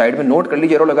आप साइड में नोट कर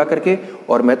लीजिए एरो लगा करके।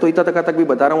 और मैं तो इतना तक भी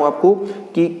बता रहा हूँ आपको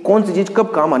कि कौन सी चीज कब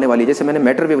काम आने वाली है। जैसे मैंने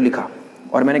मैटर वेव लिखा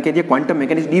और मैंने कह दिया क्वांटम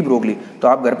मैकेनिक्स डी ब्रोगली, तो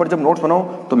आप घर पर जब नोट्स बनाओ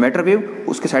तो मैटर वेव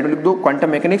उसके साइड में लिख दो क्वांटम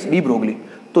मैकेनिक्स डी ब्रोगली।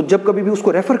 तो जब कभी भी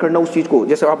उसको रेफर करना उस चीज को,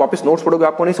 जैसे आप वापस नोट्स पढ़ोगे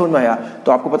आपको नहीं समझ में आया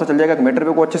तो आपको पता चल जाएगा कि मैटर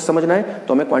वेव को अच्छे से समझना है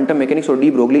तो हमें क्वांटम मैकेनिक्स और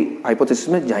डी ब्रोगली हाइपोथेसिस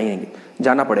में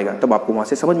जाना पड़ेगा, तब आपको वहां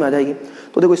से समझ में आ जाएगी।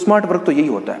 तो देखो स्मार्ट वर्क तो यही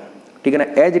होता है, ठीक है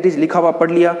ना। एज इट इज लिखा हुआ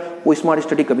पढ़ लिया, वो स्मार्ट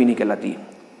स्टडी कभी नहीं कहलाती है।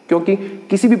 क्योंकि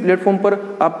किसी भी प्लेटफॉर्म पर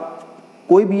आप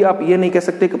कोई भी आप ये नहीं कह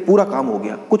सकते कि पूरा काम हो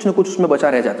गया, कुछ ना कुछ उसमें बचा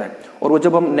रह जाता है। और वो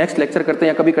जब हम नेक्स्ट लेक्चर करते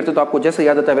हैं या कभी करते हैं तो आपको जैसे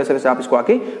याद आता है वैसे वैसे आप इसको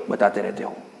आके बताते रहते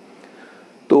हो।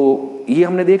 तो ये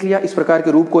हमने देख लिया, इस प्रकार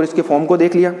के रूप को और इसके फॉर्म को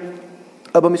देख लिया।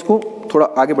 अब हम इसको थोड़ा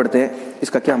आगे बढ़ते हैं,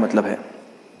 इसका क्या मतलब है।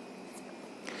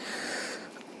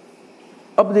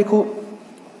 अब देखो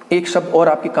एक शब्द और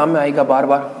आपके काम में आएगा बार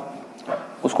बार,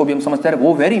 उसको भी हम समझते हैं,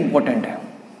 वो वेरी इंपॉर्टेंट है।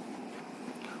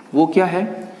 वो क्या है,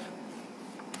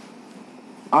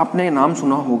 आपने नाम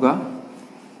सुना होगा।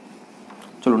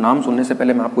 चलो नाम सुनने से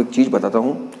पहले मैं आपको एक चीज बताता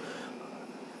हूं।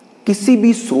 किसी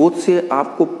भी स्रोत से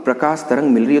आपको प्रकाश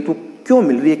तरंग मिल रही है तो क्यों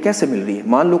मिल रही है, कैसे मिल रही है।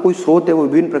 मान लो कोई स्रोत है, वो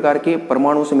विभिन्न प्रकार के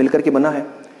परमाणुओं से मिलकर के बना है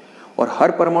और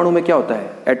हर परमाणु में क्या होता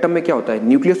है, एटम में क्या होता है,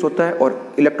 न्यूक्लियस होता है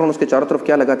और इलेक्ट्रॉन उसके चारों तरफ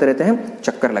क्या लगाते रहते हैं,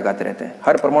 चक्कर लगाते रहते हैं।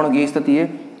 हर परमाणु की स्थिति है,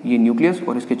 ये न्यूक्लियस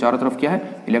और इसके चारों तरफ क्या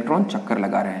है, इलेक्ट्रॉन चक्कर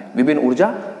लगा रहे हैं विभिन्न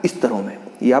ऊर्जा स्तरों में,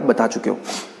 ये आप बता चुके हो।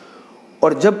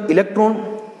 और जब इलेक्ट्रॉन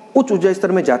उच्च ऊर्जा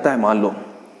स्तर में जाता है मान लो,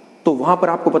 तो वहां पर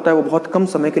आपको पता है वो बहुत कम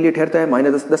समय के लिए ठहरता है,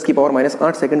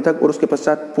 -10⁻⁻8 सेकंड तक, और उसके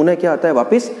पश्चात पुनः क्या आता है,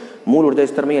 वापस मूल ऊर्जा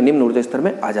स्तर में या निम्न ऊर्जा स्तर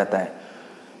में आ जाता है।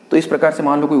 तो इस प्रकार से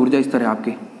मान लो कोई ऊर्जा स्तर है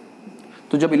आपके,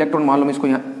 तो जब इलेक्ट्रॉन, मान लो मैं इसको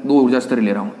यहाँ 2 ऊर्जा स्तर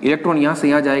ले रहा हूँ, इलेक्ट्रॉन यहाँ से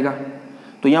यहाँ जाएगा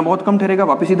तो यहाँ बहुत कम ठहरेगा,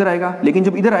 वापस इधर आएगा। लेकिन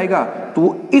जब इधर आएगा तो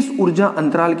वो इस ऊर्जा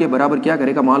अंतराल के बराबर क्या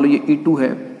करेगा, मान लो ये E2 है,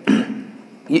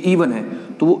 ये E1 है,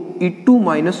 तो वो E2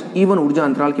 माइनस E1 ऊर्जा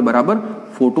अंतराल के बराबर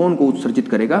फोटोन को उत्सर्जित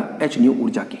करेगा hν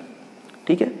ऊर्जा की।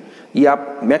 ठीक है, ये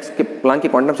आप मैक्स के प्लांक के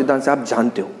क्वांटम सिद्धांत से आप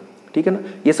जानते हो, ठीक है ना।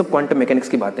 ये सब क्वांटम मैकेनिक्स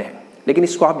की बातें हैं, लेकिन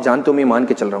इसको आप जानते हो, मैं मान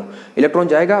के चल रहा हूँ। इलेक्ट्रॉन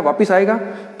जाएगा, वापस आएगा,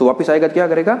 तो वापस आएगा क्या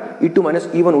करेगा, E2 माइनस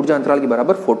E1 ऊर्जा अंतराल के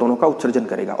बराबर फोटोनों का उत्सर्जन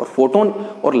करेगा। और फोटोन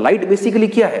और लाइट बेसिकली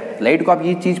क्या है, लाइट को आप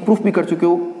ये चीज प्रूफ भी कर चुके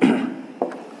हो।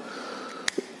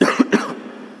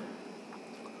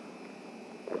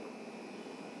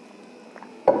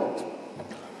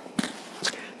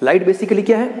 लाइट बेसिकली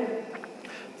क्या है,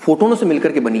 फोटोनों से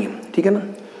मिलकर के बनी है, ठीक है ना।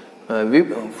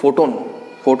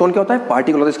 फोटोन क्या होता है,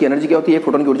 पार्टिकल, इसकी एनर्जी क्या होती है,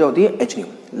 फोटोन की ऊर्जा होती है hν।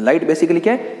 लाइट बेसिकली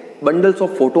क्या है, बंडल्स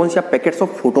ऑफ फोटोन्स या पैकेट्स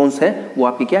ऑफ फोटोन्स है, वो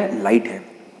आपकी क्या है, लाइट है।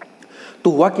 तो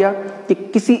हुआ क्या कि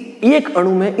किसी एक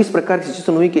अणु में इस प्रकार की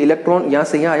सिचुएशन हुई कि इलेक्ट्रॉन यहां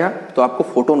से यहां आया तो आपको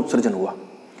फोटोन उत्सर्जन हुआ।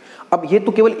 अब ये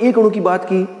तो केवल एक अणु की बात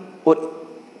की, और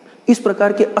इस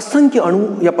प्रकार के असंख्य अणु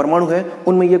या परमाणु है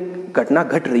उनमें ये घटना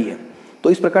घट रही है। तो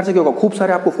इस प्रकार से क्या होगा, खूब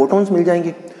सारे आपको फोटोन्स मिल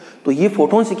जाएंगे। तो ये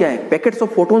फोटोन्स क्या है, पैकेट्स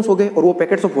ऑफ फोटोन्स हो गए, और वो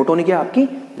पैकेट्स ऑफ फोटोन क्या आपकी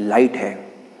लाइट है।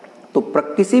 तो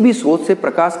किसी भी स्रोत से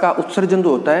प्रकाश का उत्सर्जन जो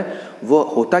होता है वो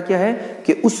होता क्या है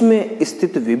कि उसमें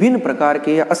स्थित विभिन्न प्रकार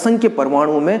के या असंख्य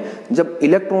परमाणुओं में जब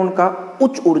इलेक्ट्रॉन का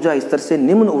उच्च ऊर्जा स्तर से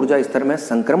निम्न ऊर्जा स्तर में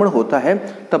संक्रमण होता है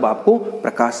तब आपको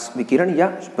प्रकाश विकिरण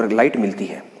या लाइट मिलती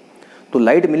है। तो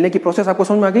लाइट मिलने की प्रोसेस आपको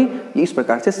समझ में आ गई, ये इस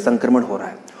प्रकार से संक्रमण हो रहा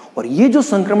है। और ये जो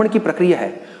संक्रमण की प्रक्रिया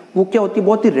है वो क्या होती है,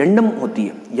 बहुत ही रैंडम होती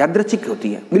है, यादृच्छिक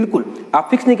होती है। बिल्कुल आप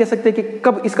फिक्स नहीं कह सकते कि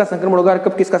कब इसका संक्रमण होगा और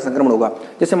कब किसका संक्रमण होगा।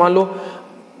 जैसे मान लो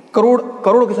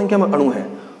करोड़ों की संख्या में अणु हैं,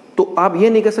 तो आप ये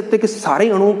नहीं कह सकते कि सारे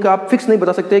अणुओं का आप फिक्स नहीं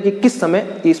बता सकते कि किस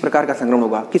समय इस प्रकार का संक्रमण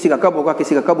होगा, किसी का कब होगा,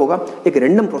 किसी का कब होगा। एक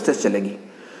रैंडम प्रोसेस चलेगी।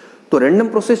 तो रैंडम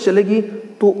प्रोसेस चलेगी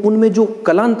तो उनमें जो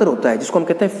कलांतर होता है जिसको हम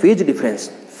कहते हैं फेज डिफरेंस,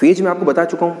 फेज में आपको बता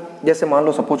चुका हूं। जैसे मान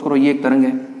लो सपोज करो ये एक तरंग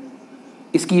है,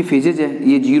 इसकी ये फेजेज है,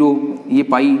 ये 0, ये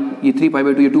पाई, ये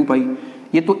 3π/2, ये 2π।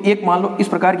 ये तो एक मान लो इस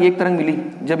प्रकार की एक तरंग मिली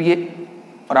जब ये,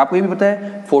 और आपको ये भी पता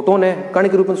है फोटोन है कण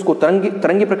के रूप में, उसको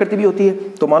तरंगी प्रकृति भी होती है।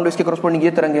 तो मान लो इसके करस्पॉन्डिंग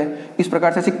ये तरंग है, इस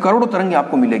प्रकार से ऐसी करोड़ों तरंगें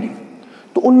आपको मिलेगी।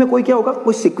 तो उनमें कोई क्या होगा,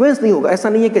 कोई सीक्वेंस नहीं होगा। ऐसा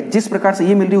नहीं है कि जिस प्रकार से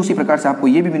ये मिल रही है उसी प्रकार से आपको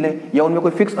ये भी मिले, या उनमें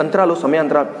कोई फिक्स अंतराल हो, समय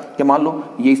अंतराल, कि मान लो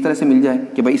ये इस तरह से मिल जाए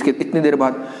कि भाई इसके इतनी देर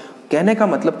बाद। कहने का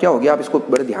मतलब क्या हो गया, आप इसको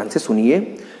बड़े ध्यान से सुनिए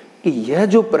कि यह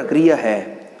जो प्रक्रिया है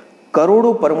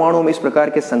करोड़ों परमाणुओं में इस प्रकार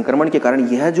के संक्रमण के कारण,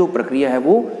 यह जो प्रक्रिया है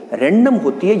वो रैंडम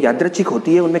होती है, यादृच्छिक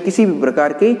होती है, उनमें किसी भी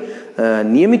प्रकार की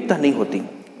नियमितता नहीं होती।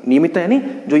 नियमितता यानी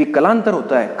जो ये कलांतर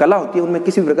होता है, कला होती है, उनमें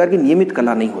किसी भी प्रकार की नियमित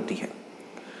कला नहीं होती है।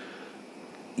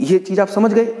 ये चीज आप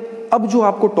समझ गए। अब जो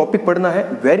आपको टॉपिक पढ़ना है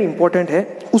वेरी इंपॉर्टेंट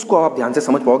है, उसको आप ध्यान से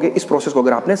समझ पाओगे इस प्रोसेस को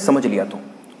अगर आपने समझ लिया तो।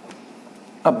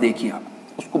 अब देखिए आप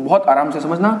उसको बहुत आराम से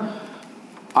समझना,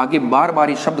 आगे बार बार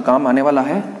ये शब्द काम आने वाला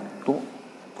है, तो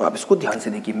आप इसको ध्यान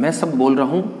से देखिए। मैं शब्द बोल रहा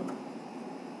हूं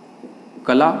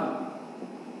कला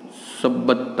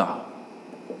संबद्धता,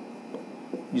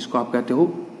 जिसको आप कहते हो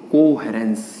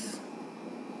कोहेरेंस।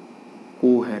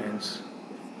 कोहेरेंस,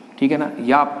 ठीक है ना।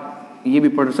 या आप ये भी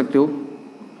पढ़ सकते हो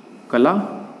कला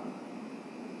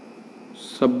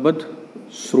संबद्ध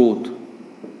स्रोत,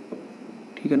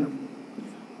 ठीक है ना,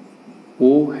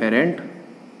 कोहेरेंट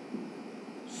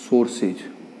सोर्सेज।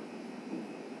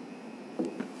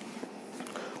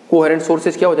 कोहेरेंट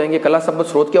सोर्सेज क्या हो जाएंगे, कला संबद्ध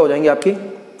स्रोत क्या हो जाएंगे आपके।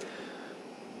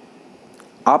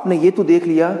 आपने ये तो देख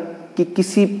लिया कि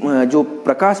किसी जो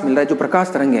प्रकाश मिल रहा है, जो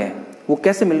प्रकाश तरंग है वो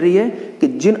कैसे मिल रही है कि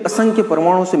जिन असंख्य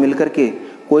परमाणुओं से मिलकर के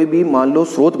कोई भी मान लो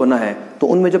स्रोत बना है, तो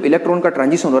उनमें जब इलेक्ट्रॉन का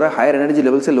ट्रांजिशन हो रहा है हायर एनर्जी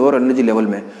लेवल से लोअर एनर्जी लेवल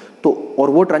में, तो और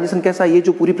वो ट्रांजिशन कैसा है, ये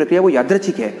जो पूरी प्रक्रिया वो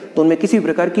यादृच्छिक है, तो उनमें किसी भी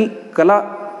प्रकार की कला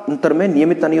अंतर में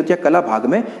नियमितता नहीं होती है, कला भाग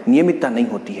में नियमितता नहीं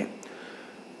होती है।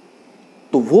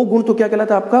 तो वो गुण तो क्या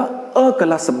कहलाता है आपका,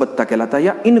 अकला संबद्धता कहलाता है,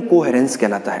 या इनकोहेरेंस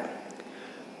कहलाता है।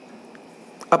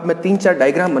 अब मैं 3-4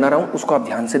 डायग्राम बना रहा हूं, उसको आप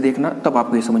ध्यान से देखना, तब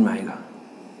आपको ये समझ में आएगा।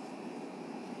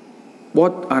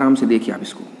 बहुत आराम से देखिए आप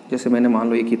इसको। जैसे मैंने मान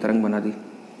लो एक ही तरंग बना दी,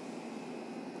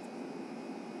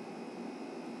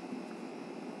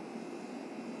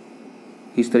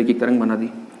 इस तरह की तरंग बना दी,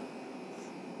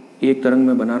 एक तरंग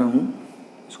मैं बना रहा हूं,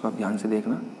 इसको आप ध्यान से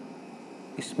देखना।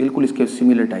 इस बिल्कुल इसके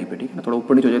सिमिलर टाइप है, ठीक है ना, थोड़ा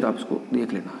ऊपर नीचे हो जाए तो आप इसको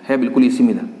देख लेना, है बिल्कुल ये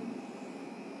सिमिलर।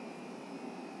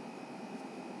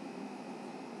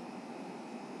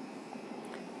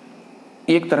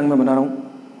 एक तरंग मैं बना रहा हूं,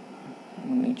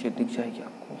 नीचे दिख जाएगी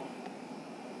आपको,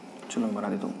 चलो मैं बना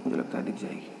देता हूं, मुझे लगता है दिख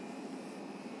जाएगी।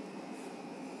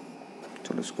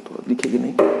 चलो इसको थोड़ा दिखेगी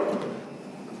नहीं,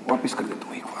 वापिस कर देता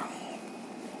हूं एक बार।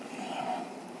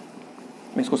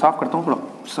 मैं इसको साफ करता हूं, थोड़ा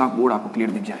साफ बोर्ड आपको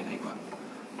क्लियर दिख जाएगा एक बार,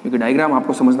 क्योंकि डायग्राम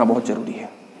आपको समझना बहुत जरूरी है।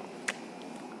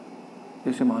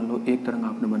 जैसे मान लो एक तरंग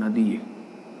आपने बना दी, ये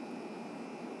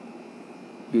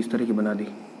इस तरह की बना दी।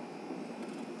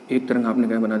 एक तरंग आपने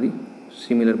क्या बना दी,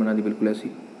 सिमिलर बना दी, बिल्कुल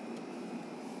ऐसी।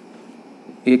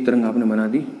 एक तरंग आपने बना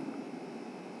दी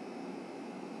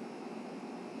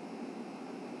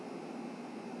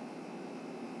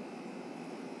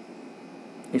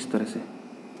इस तरह से,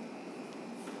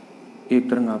 एक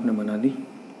तरंग आपने बना दी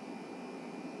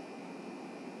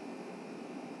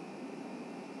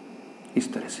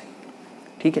इस तरह से,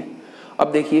 ठीक है।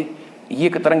 अब देखिए ये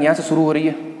तरंग यहां से शुरू हो रही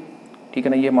है, ठीक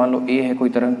है ना, ये मान लो ए है कोई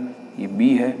तरंग, ये बी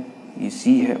है, ये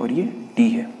सी है और ये डी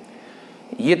है।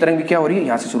 ये तरंग भी क्या हो रही है,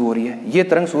 यहां से शुरू हो रही है। ये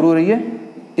तरंग शुरू हो रही है,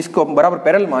 इसको बराबर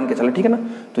पैरेलल मान के चला, ठीक है ना।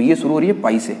 तो ये शुरू हो रही है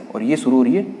पाई से और ये शुरू हो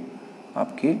रही है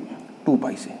आपके 2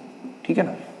 पाई से, ठीक है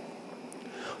ना।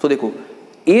 तो देखो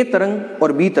ए तरंग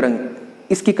और बी तरंग,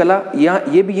 इसकी कला यहाँ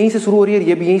ये भी यहीं से शुरू हो रही है,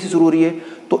 ये भी यहीं से शुरू हो रही है।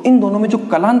 तो इन दोनों में जो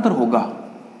कलांतर होगा,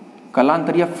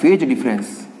 कलांतर या फेज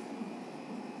डिफरेंस,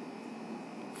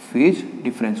 फेज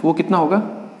डिफरेंस वो कितना होगा,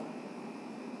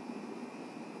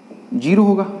 0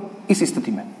 होगा इस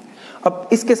स्थिति में। अब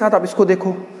इसके साथ आप इसको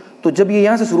देखो, तो जब ये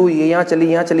यहां से शुरू हुई है, यहां चली,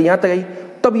 यहां चली, यहां तक आई,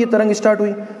 तब ये तरंग स्टार्ट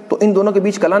हुई, तो इन दोनों के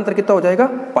बीच कलांतर कितना हो जाएगा,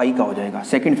 पाई का हो जाएगा।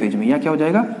 सेकंड फेज में यहां क्या हो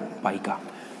जाएगा, पाई का।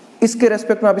 इसके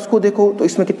रेस्पेक्ट में आप इसको देखो तो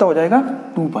इसमें कितना हो जाएगा,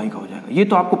 2 पाई का हो जाएगा। ये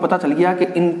तो आपको पता चल गया कि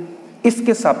इन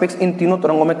इसके सापेक्ष इन तीनों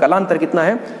तरंगों में कलांतर कितना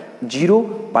है, 0,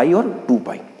 पाई और 2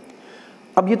 पाई।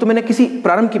 अब ये तो मैंने किसी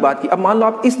प्रारंभ की बात की। अब मान लो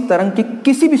आप इस तरंग के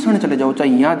किसी भी क्षण चले जाओ, चाहे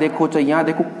यहां देखो चाहे यहां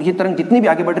देखो, ये तरंग जितनी भी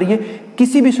आगे बढ़ रही है,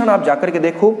 किसी भी क्षण आप जाकर के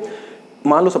देखो।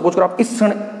 मान लो सपोज करो आप इस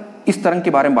क्षण इस तरंग के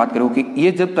बारे में बात करो कि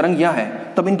ये जब तरंग यहाँ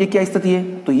है तब इनकी क्या स्थिति है,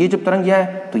 तो ये जब तरंग यहाँ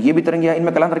है तो ये भी तरंग यहाँ है,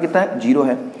 इनमें कलांतर कितना है, 0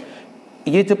 है।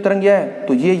 ये जब तरंग यहाँ है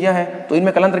तो ये यहाँ है, तो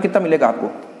इनमें कलांतर कितना मिलेगा आपको,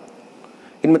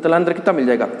 इनमें कलांतर कितना मिल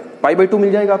जाएगा, पाई/2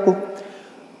 मिल जाएगा आपको,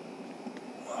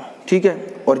 ठीक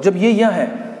है। और जब ये यहाँ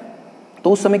है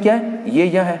तो उस समय क्या है, ये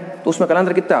यहाँ है, तो उसमें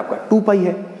कलांतर कितना है आपका, 2 पाई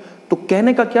है। तो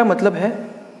कहने का क्या मतलब है,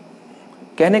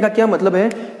 कहने का क्या मतलब है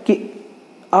कि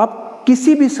आप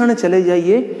किसी भी क्षण चले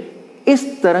जाइए,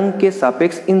 इस तरंग के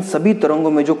सापेक्ष इन सभी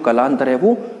तरंगों में जो कलांतर है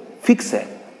वो फिक्स है,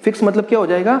 फिक्स मतलब क्या हो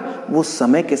जाएगा, वो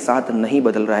समय के साथ नहीं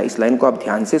बदल रहा है। इस लाइन को आप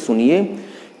ध्यान से सुनिए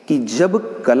कि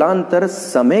जब कलांतर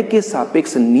समय के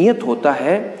सापेक्ष नियत होता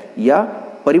है या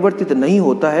परिवर्तित नहीं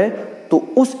होता है तो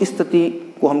उस स्थिति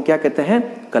को हम क्या कहते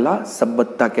हैं, कला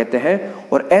संबद्धता कहते हैं।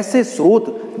 और ऐसे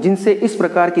स्रोत जिनसे इस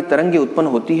प्रकार की तरंगें उत्पन्न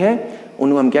होती है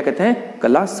उन्हें हम क्या कहते हैं,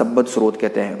 कला संबद्ध स्रोत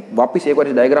कहते हैं। वापिस एक बार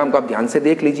इस डायग्राम को आप ध्यान से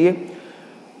देख लीजिए,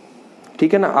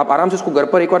 ठीक है ना। आप आराम से इसको घर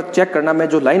पर एक बार चेक करना, मैं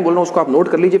जो लाइन बोल रहा हूँ उसको आप नोट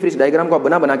कर लीजिए, फिर इस डायग्राम को आप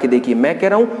बना के देखिए। मैं कह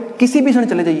रहा हूँ किसी भी क्षण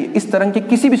चले जाइए, इस तरंग के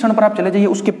किसी भी क्षण पर आप चले जाइए,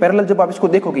 उसके पैरेलल जब आप इसको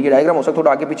देखोगे, ये डायग्राम हो सकता है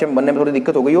थोड़ा आगे पीछे बनने में थोड़ी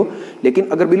दिक्कत हो गई हो, लेकिन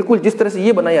अगर बिल्कुल जिस तरह से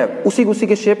ये बनाया है उसी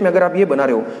के शेप में अगर आप ये बना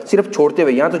रहे हो, सिर्फ छोड़ते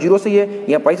हुए, यहाँ तो 0 से ही है,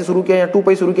 यहाँ पाई से शुरू किया, यहाँ 2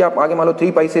 पाई शुरू किया, आप आगे मान लो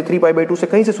 3 पाई से, 3 पाई बाई 2 से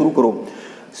कहीं से शुरू करो,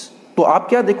 तो आप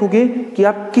क्या देखोगे कि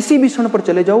आप किसी भी क्षण पर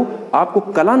चले जाओ, आपको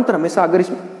कलांतर हमेशा, अगर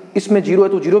इसमें 0 है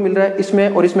तो 0 मिल रहा है, इसमें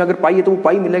और इसमें अगर पाई है तो वो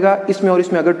पाई मिलेगा, इसमें और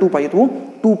इसमें अगर 2 पाई है तो वो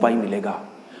 2 पाई मिलेगा,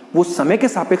 वो समय के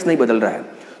सापेक्ष नहीं बदल रहा है।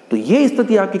 तो ये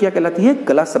स्थिति आपकी क्या कहलाती है,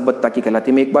 कला संबद्धता की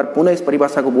कहलाती है। मैं एक बार पुनः इस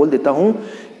परिभाषा को बोल देता हूं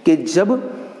कि जब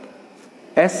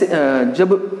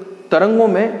तरंगों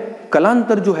में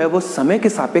कलांतर जो है वो समय के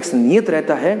सापेक्ष नियत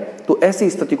रहता है तो ऐसी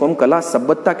स्थिति को हम कला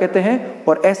संबद्धता कहते हैं।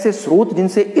 और ऐसे स्रोत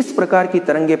जिनसे इस प्रकार की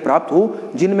तरंगें प्राप्त हो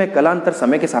जिनमें कलांतर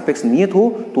समय के सापेक्ष नियत हो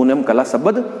तो उन्हें हम कला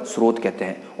संबद्ध स्रोत कहते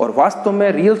हैं। और वास्तव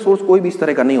में रियल सोर्स कोई भी इस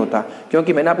तरह का नहीं होता,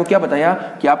 क्योंकि मैंने आपको क्या बताया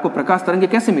कि आपको प्रकाश तरंगें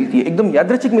कैसे मिलती है, एकदम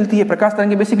यादृच्छिक मिलती है। प्रकाश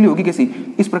तरंगें बेसिकली होगी कैसी,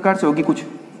 इस प्रकार से होगी कुछ।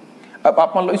 अब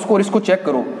आप मान लो इसको और इसको चेक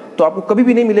करो तो आपको कभी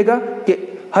भी नहीं मिलेगा कि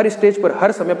हर स्टेज पर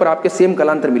हर समय पर आपके सेम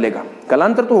कलांतर मिलेगा।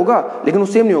 कलांतर तो होगा लेकिन वो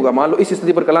सेम नहीं होगा। मान लो इस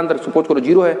स्थिति पर कलांतर सपोज करो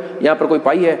 0 है, यहाँ पर कोई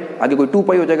पाई है, आगे कोई 2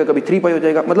 पाई हो जाएगा, कभी 3 पाई हो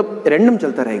जाएगा, मतलब रैंडम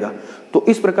चलता रहेगा। तो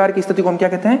इस प्रकार की स्थिति को हम क्या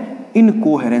कहते हैं,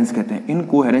 इनकोहेरेंस कहते हैं,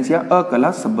 इनकोहेरेंस या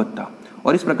अकला संबद्धता।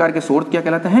 और इस प्रकार के स्रोत क्या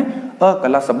कहलाते हैं,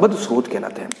 अकला संबद्ध स्रोत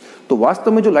कहलाते हैं। तो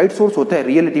वास्तव में जो लाइट सोर्स होता है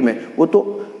रियलिटी में वो तो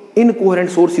इनकोहेरेंट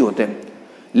सोर्स ही होते हैं,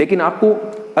 लेकिन आपको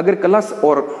अगर कला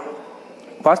और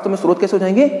वास्तव में स्रोत कैसे हो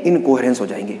जाएंगे, इनकोहेरेंस हो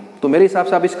जाएंगे। तो मेरे हिसाब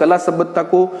से आप इस कला संबद्धता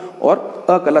को और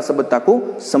अकला संबद्धता को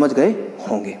समझ गए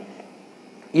होंगे।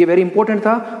 ये वेरी इंपॉर्टेंट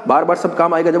था, बार बार सब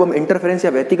काम आएगा। जब हम इंटरफेरेंस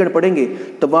या व्यतिकरण पढ़ेंगे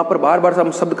तब वहां पर बार बार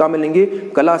हम शब्द काम मिलेंगे,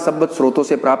 कला संबद्ध स्रोतों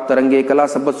से प्राप्त तरंगे, कला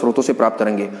संबद्ध स्रोतों से प्राप्त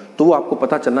तरंगे। तो वो आपको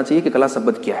पता चलना चाहिए कि कला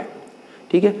संबद्ध क्या है,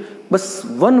 ठीक है। बस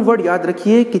वन वर्ड याद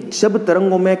रखिए कि जब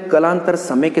तरंगों में कलांतर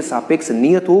समय के सापेक्ष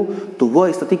नियत हो तो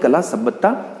वह स्थिति कला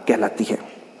संबद्धता कहलाती है।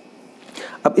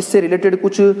 अब इससे रिलेटेड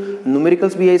कुछ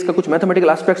न्यूमेरिकल्स भी है, इसका कुछ मैथमेटिकल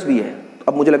एस्पेक्ट्स भी है।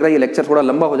 अब मुझे लग रहा है ये लेक्चर थोड़ा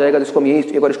लंबा हो जाएगा, जिसको हम यही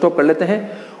एक बार स्टॉप कर लेते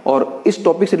हैं। और इस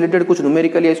टॉपिक से रिलेटेड कुछ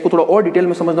न्यूमेरिकल या इसको थोड़ा और डिटेल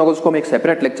में समझना होगा, उसको हम एक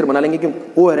सेपरेट लेक्चर बना लेंगे, क्योंकि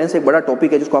कोहेरेंस एक बड़ा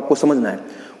टॉपिक है जिसको आपको समझना है।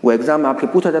 वो एग्जाम में आपके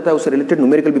पूछा जाता है, उससे रिलेटेड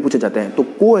न्यूमेरिकल भी पूछे जाते हैं। तो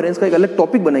कोहेरेंस का एक अलग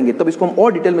टॉपिक बनाएंगे, तब इसको हम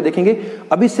और डिटेल में देखेंगे।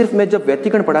 अभी सिर्फ मैं जब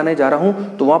व्यतिकरण पढ़ाने जा रहा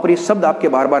हूँ तो वहाँ पर ये शब्द आपके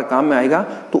बार बार काम में आएगा,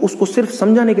 तो उसको सिर्फ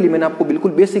समझाने के लिए मैंने आपको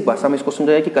बिल्कुल बेसिक भाषा में इसको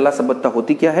समझाया कि कला संबद्धता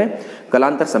होती क्या है,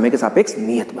 कलांतर समय के सापेक्ष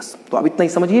नियत, बस। तो आप इतना ही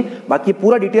समझिए, बाकी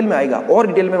पूरा डिटेल में आएगा और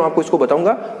डिटेल में मैं आपको इसको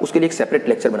बताऊंगा, उसके लिए एक सेपरेट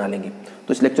लेक्चर बना लेंगे।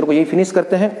 तो इस लेक्चर को यही फिनिश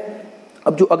करते हैं।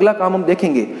 अब जो अगला काम हम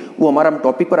देखेंगे वो हमारा हम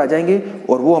टॉपिक पर आ जाएंगे,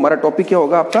 और वो हमारा टॉपिक क्या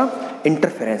होगा, आपका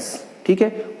इंटरफेरेंस, ठीक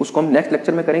है। उसको हम नेक्स्ट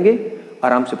लेक्चर में करेंगे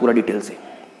आराम से पूरा डिटेल से।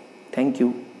 Thank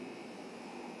you.